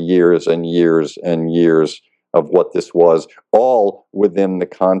for years and years and years of what this was, all within the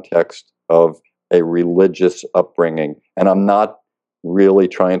context of a religious upbringing. And I'm not really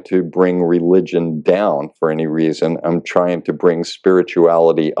trying to bring religion down for any reason. I'm trying to bring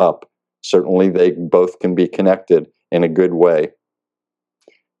spirituality up. Certainly, they both can be connected in a good way.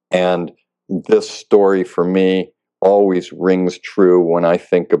 And this story, for me, always rings true when I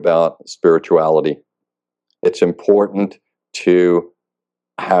think about spirituality. It's important to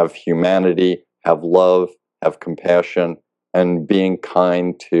have humanity, have love, have compassion, and being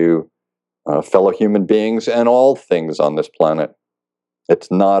kind to fellow human beings and all things on this planet. It's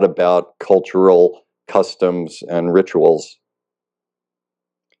not about cultural customs and rituals.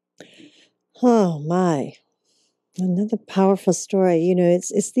 Oh my. Another powerful story. You know,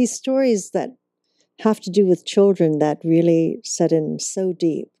 it's these stories that have to do with children that really set in so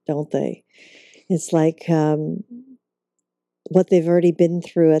deep, don't they? It's like what they've already been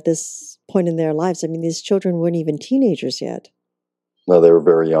through at this point in their lives. I mean, these children weren't even teenagers yet. No, they were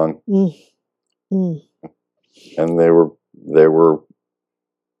very young. And they were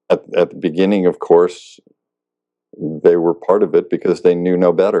at the beginning, of course, they were part of it because they knew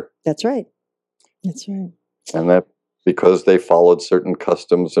no better. That's right. That's right. And that because they followed certain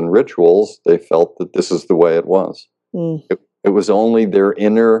customs and rituals, they felt that this is the way it was. It was only their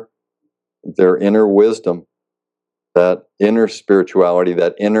inner wisdom, that inner spirituality,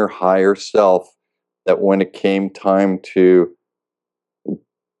 that inner higher self, that when it came time to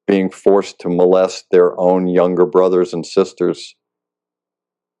being forced to molest their own younger brothers and sisters,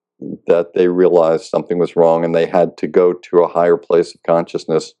 that they realized something was wrong and they had to go to a higher place of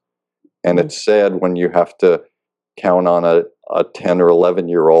consciousness. And it's sad when you have to count on a 10 or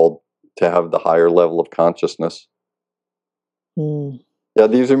 11-year-old to have the higher level of consciousness. Yeah,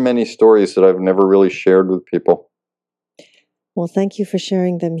 these are many stories that I've never really shared with people. Well, thank you for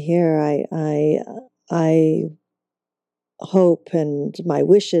sharing them here. I hope, and my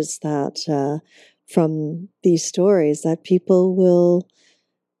wish is that from these stories that people will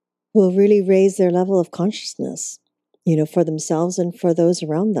really raise their level of consciousness, you know, for themselves and for those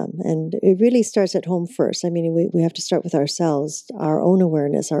around them. And it really starts at home first. I mean, we have to start with ourselves, our own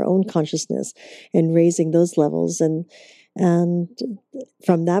awareness, our own consciousness, and raising those levels. And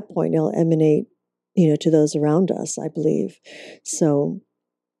from that point, it'll emanate, you know, to those around us, I believe. So,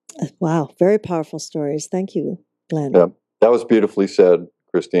 wow, very powerful stories. Thank you, Glenn. Yeah, that was beautifully said,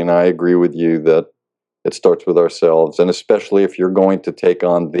 Christine. I agree with you that it starts with ourselves. And especially if you're going to take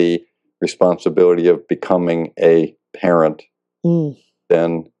on the responsibility of becoming a parent,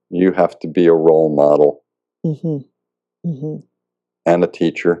 then you have to be a role model and a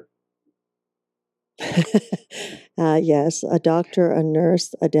teacher. Yes, a doctor, a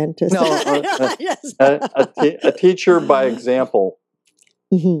nurse, a dentist. No, a teacher by example.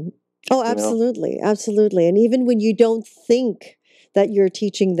 Oh, absolutely, absolutely. And even when you don't think that you're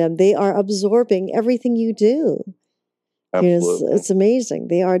teaching them, they are absorbing everything you do. Absolutely. It's amazing.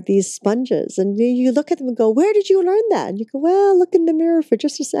 They are these sponges. And you look at them and go, where did you learn that? And you go, well, look in the mirror for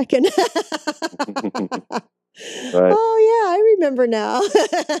just a second. Right. Oh, yeah, I remember now.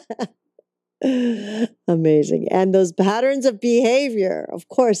 Amazing. And those patterns of behavior, of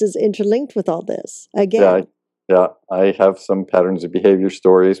course, is interlinked with all this. Again. Yeah, I have some patterns of behavior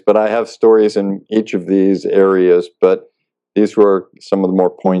stories, but I have stories in each of these areas. But these were some of the more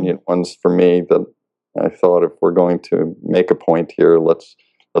poignant ones for me that I thought, if we're going to make a point here, let's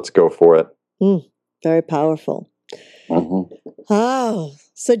go for it. Very powerful. Oh,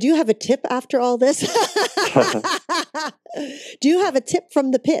 so do you have a tip after all this? Do you have a tip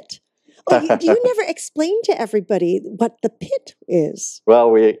from the pit? Oh, you never explain to everybody what the pit is.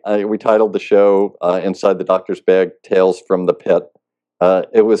 Well, we titled the show Inside the Doctor's Bag, Tales from the Pit.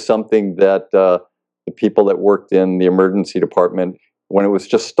 It was something that the people that worked in the emergency department, when it was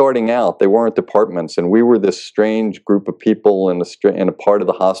just starting out, they weren't departments, and we were this strange group of people in a part of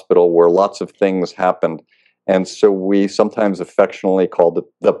the hospital where lots of things happened. And so we sometimes affectionately called it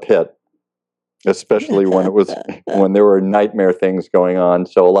the pit, especially when there were nightmare things going on.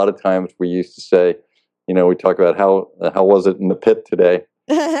 So a lot of times we used to say, we talk about how was it in the pit today?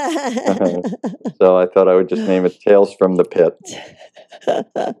 So I thought I would just name it Tales from the Pit.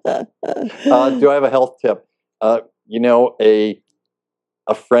 Do I have a health tip? A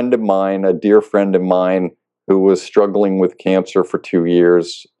friend of mine, a dear friend of mine, who was struggling with cancer for 2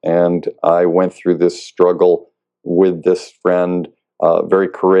 years, and I went through this struggle with this friend, very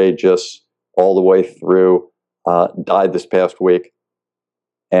courageous all the way through, died this past week.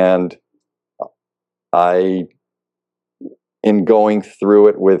 And in going through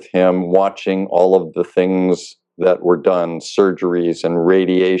it with him, watching all of the things that were done, surgeries and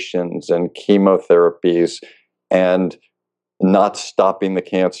radiations and chemotherapies, and not stopping the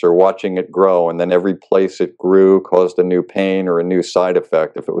cancer, watching it grow, and then every place it grew caused a new pain or a new side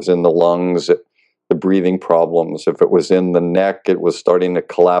effect. If it was in the lungs, the breathing problems. If it was in the neck, it was starting to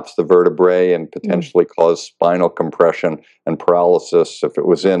collapse the vertebrae and potentially cause spinal compression and paralysis. If it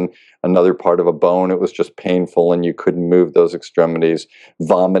was in another part of a bone, it was just painful and you couldn't move those extremities.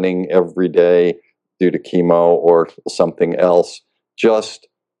 Vomiting every day due to chemo or something else. Just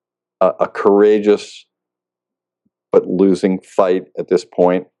a courageous but losing fight at this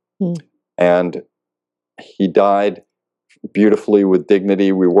point. And he died beautifully with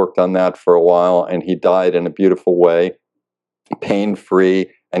dignity. We worked on that for a while, and he died in a beautiful way,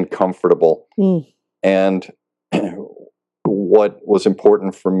 pain-free and comfortable. And what was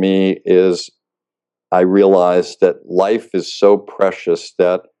important for me is I realized that life is so precious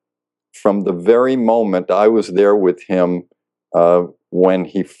that from the very moment I was there with him when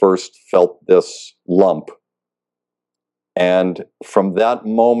he first felt this lump, and from that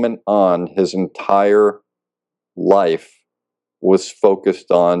moment on, his entire life was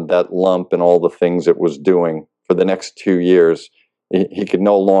focused on that lump and all the things it was doing. For the next 2 years, he could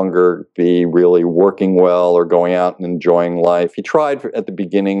no longer be really working well or going out and enjoying life. He tried at the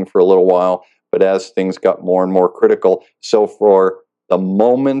beginning for a little while, but as things got more and more critical, so for the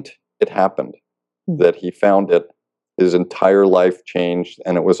moment it happened that he found it, his entire life changed,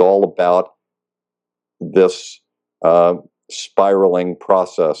 and it was all about this spiraling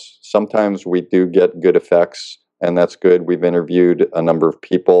process. Sometimes we do get good effects, and that's good. We've interviewed a number of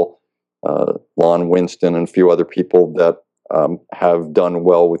people, Lon Winston and a few other people that have done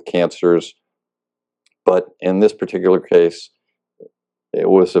well with cancers. But in this particular case, it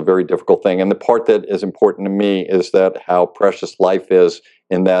was a very difficult thing. And the part that is important to me is that how precious life is,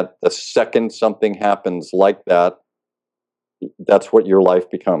 in that the second something happens like that, that's what your life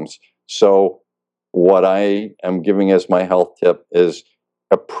becomes. So what I am giving as my health tip is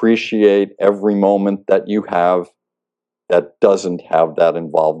appreciate every moment that you have that doesn't have that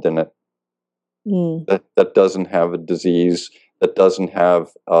involved in it. That doesn't have a disease, that doesn't have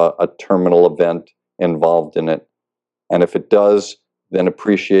a terminal event involved in it. And if it does, then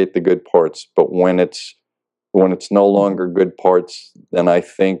appreciate the good parts. But when it's no longer good parts, then I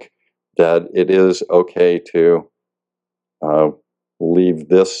think that it is okay to leave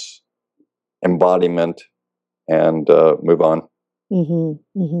this embodiment and move on.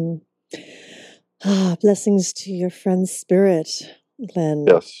 Blessings to your friend's spirit, Glenn.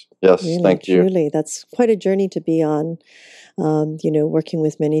 Yes, really, thank you. Truly, that's quite a journey to be on. Working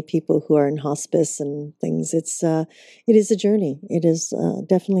with many people who are in hospice and things. It is a journey. It is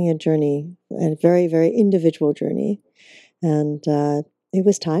definitely a journey, a very, very individual journey. And it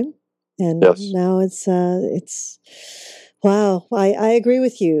was time, and now it's. Wow, I agree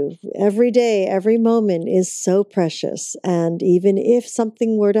with you. Every day, every moment is so precious. And even if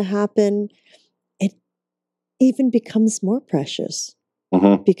something were to happen, it even becomes more precious.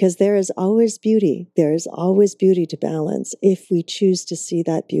 Because there is always beauty. There is always beauty to balance if we choose to see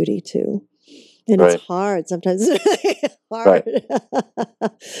that beauty too. And it's hard. Sometimes it's hard.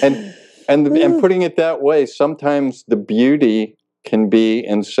 And putting it that way, sometimes the beauty can be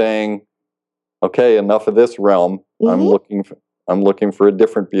in saying, okay, enough of this realm. I'm looking for a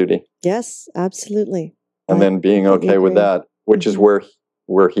different beauty. Yes, absolutely. And then being okay with that, which is where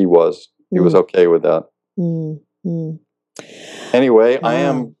he was. He was okay with that. Anyway, I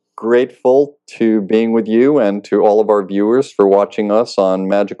am grateful to being with you and to all of our viewers for watching us on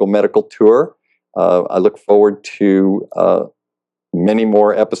Magical Medical Tour. I look forward to many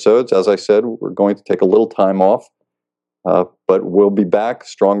more episodes. As I said, we're going to take a little time off. But we'll be back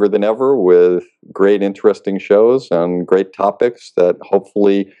stronger than ever with great, interesting shows and great topics that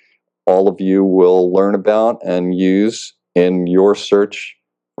hopefully all of you will learn about and use in your search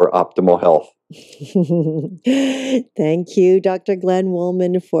for optimal health. Thank you, Dr. Glenn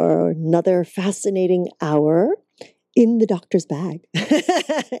Woolman, for another fascinating hour in the doctor's bag,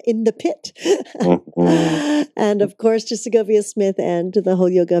 in the pit. And of course, to Segovia Smith and to the whole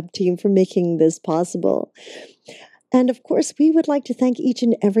Yoga team for making this possible. And of course, we would like to thank each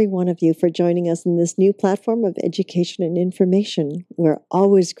and every one of you for joining us in this new platform of education and information. We're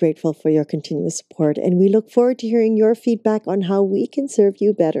always grateful for your continuous support, and we look forward to hearing your feedback on how we can serve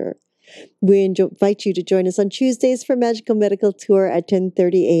you better. We invite you to join us on Tuesdays for Magical Medical Tour at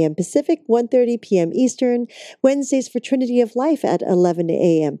 10:30 a.m. Pacific, 1:30 p.m. Eastern. Wednesdays for Trinity of Life at 11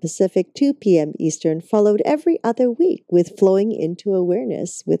 a.m. Pacific, 2 p.m. Eastern, followed every other week with Flowing into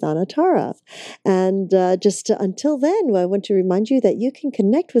Awareness with Anatara. And until then, I want to remind you that you can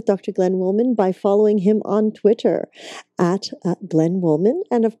connect with Dr. Glenn Woolman by following him on Twitter at Glenn Woolman,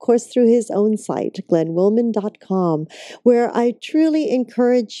 and of course through his own site, glennwoolman.com, where I truly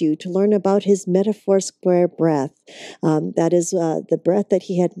encourage you to learn about his Metaphor Square breath. That is the breath that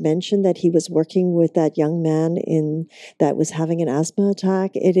he had mentioned that he was working with that young man that was having an asthma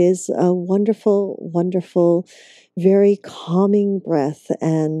attack. It is a wonderful, wonderful, very calming breath,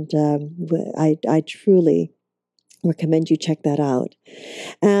 and I truly recommend you check that out.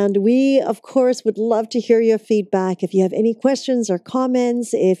 And we, of course, would love to hear your feedback. If you have any questions or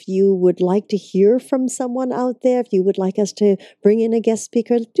comments, if you would like to hear from someone out there, if you would like us to bring in a guest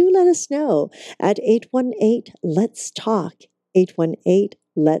speaker, do let us know at 818-LETS-TALK,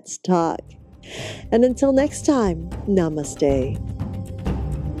 818-LETS-TALK. And until next time, namaste.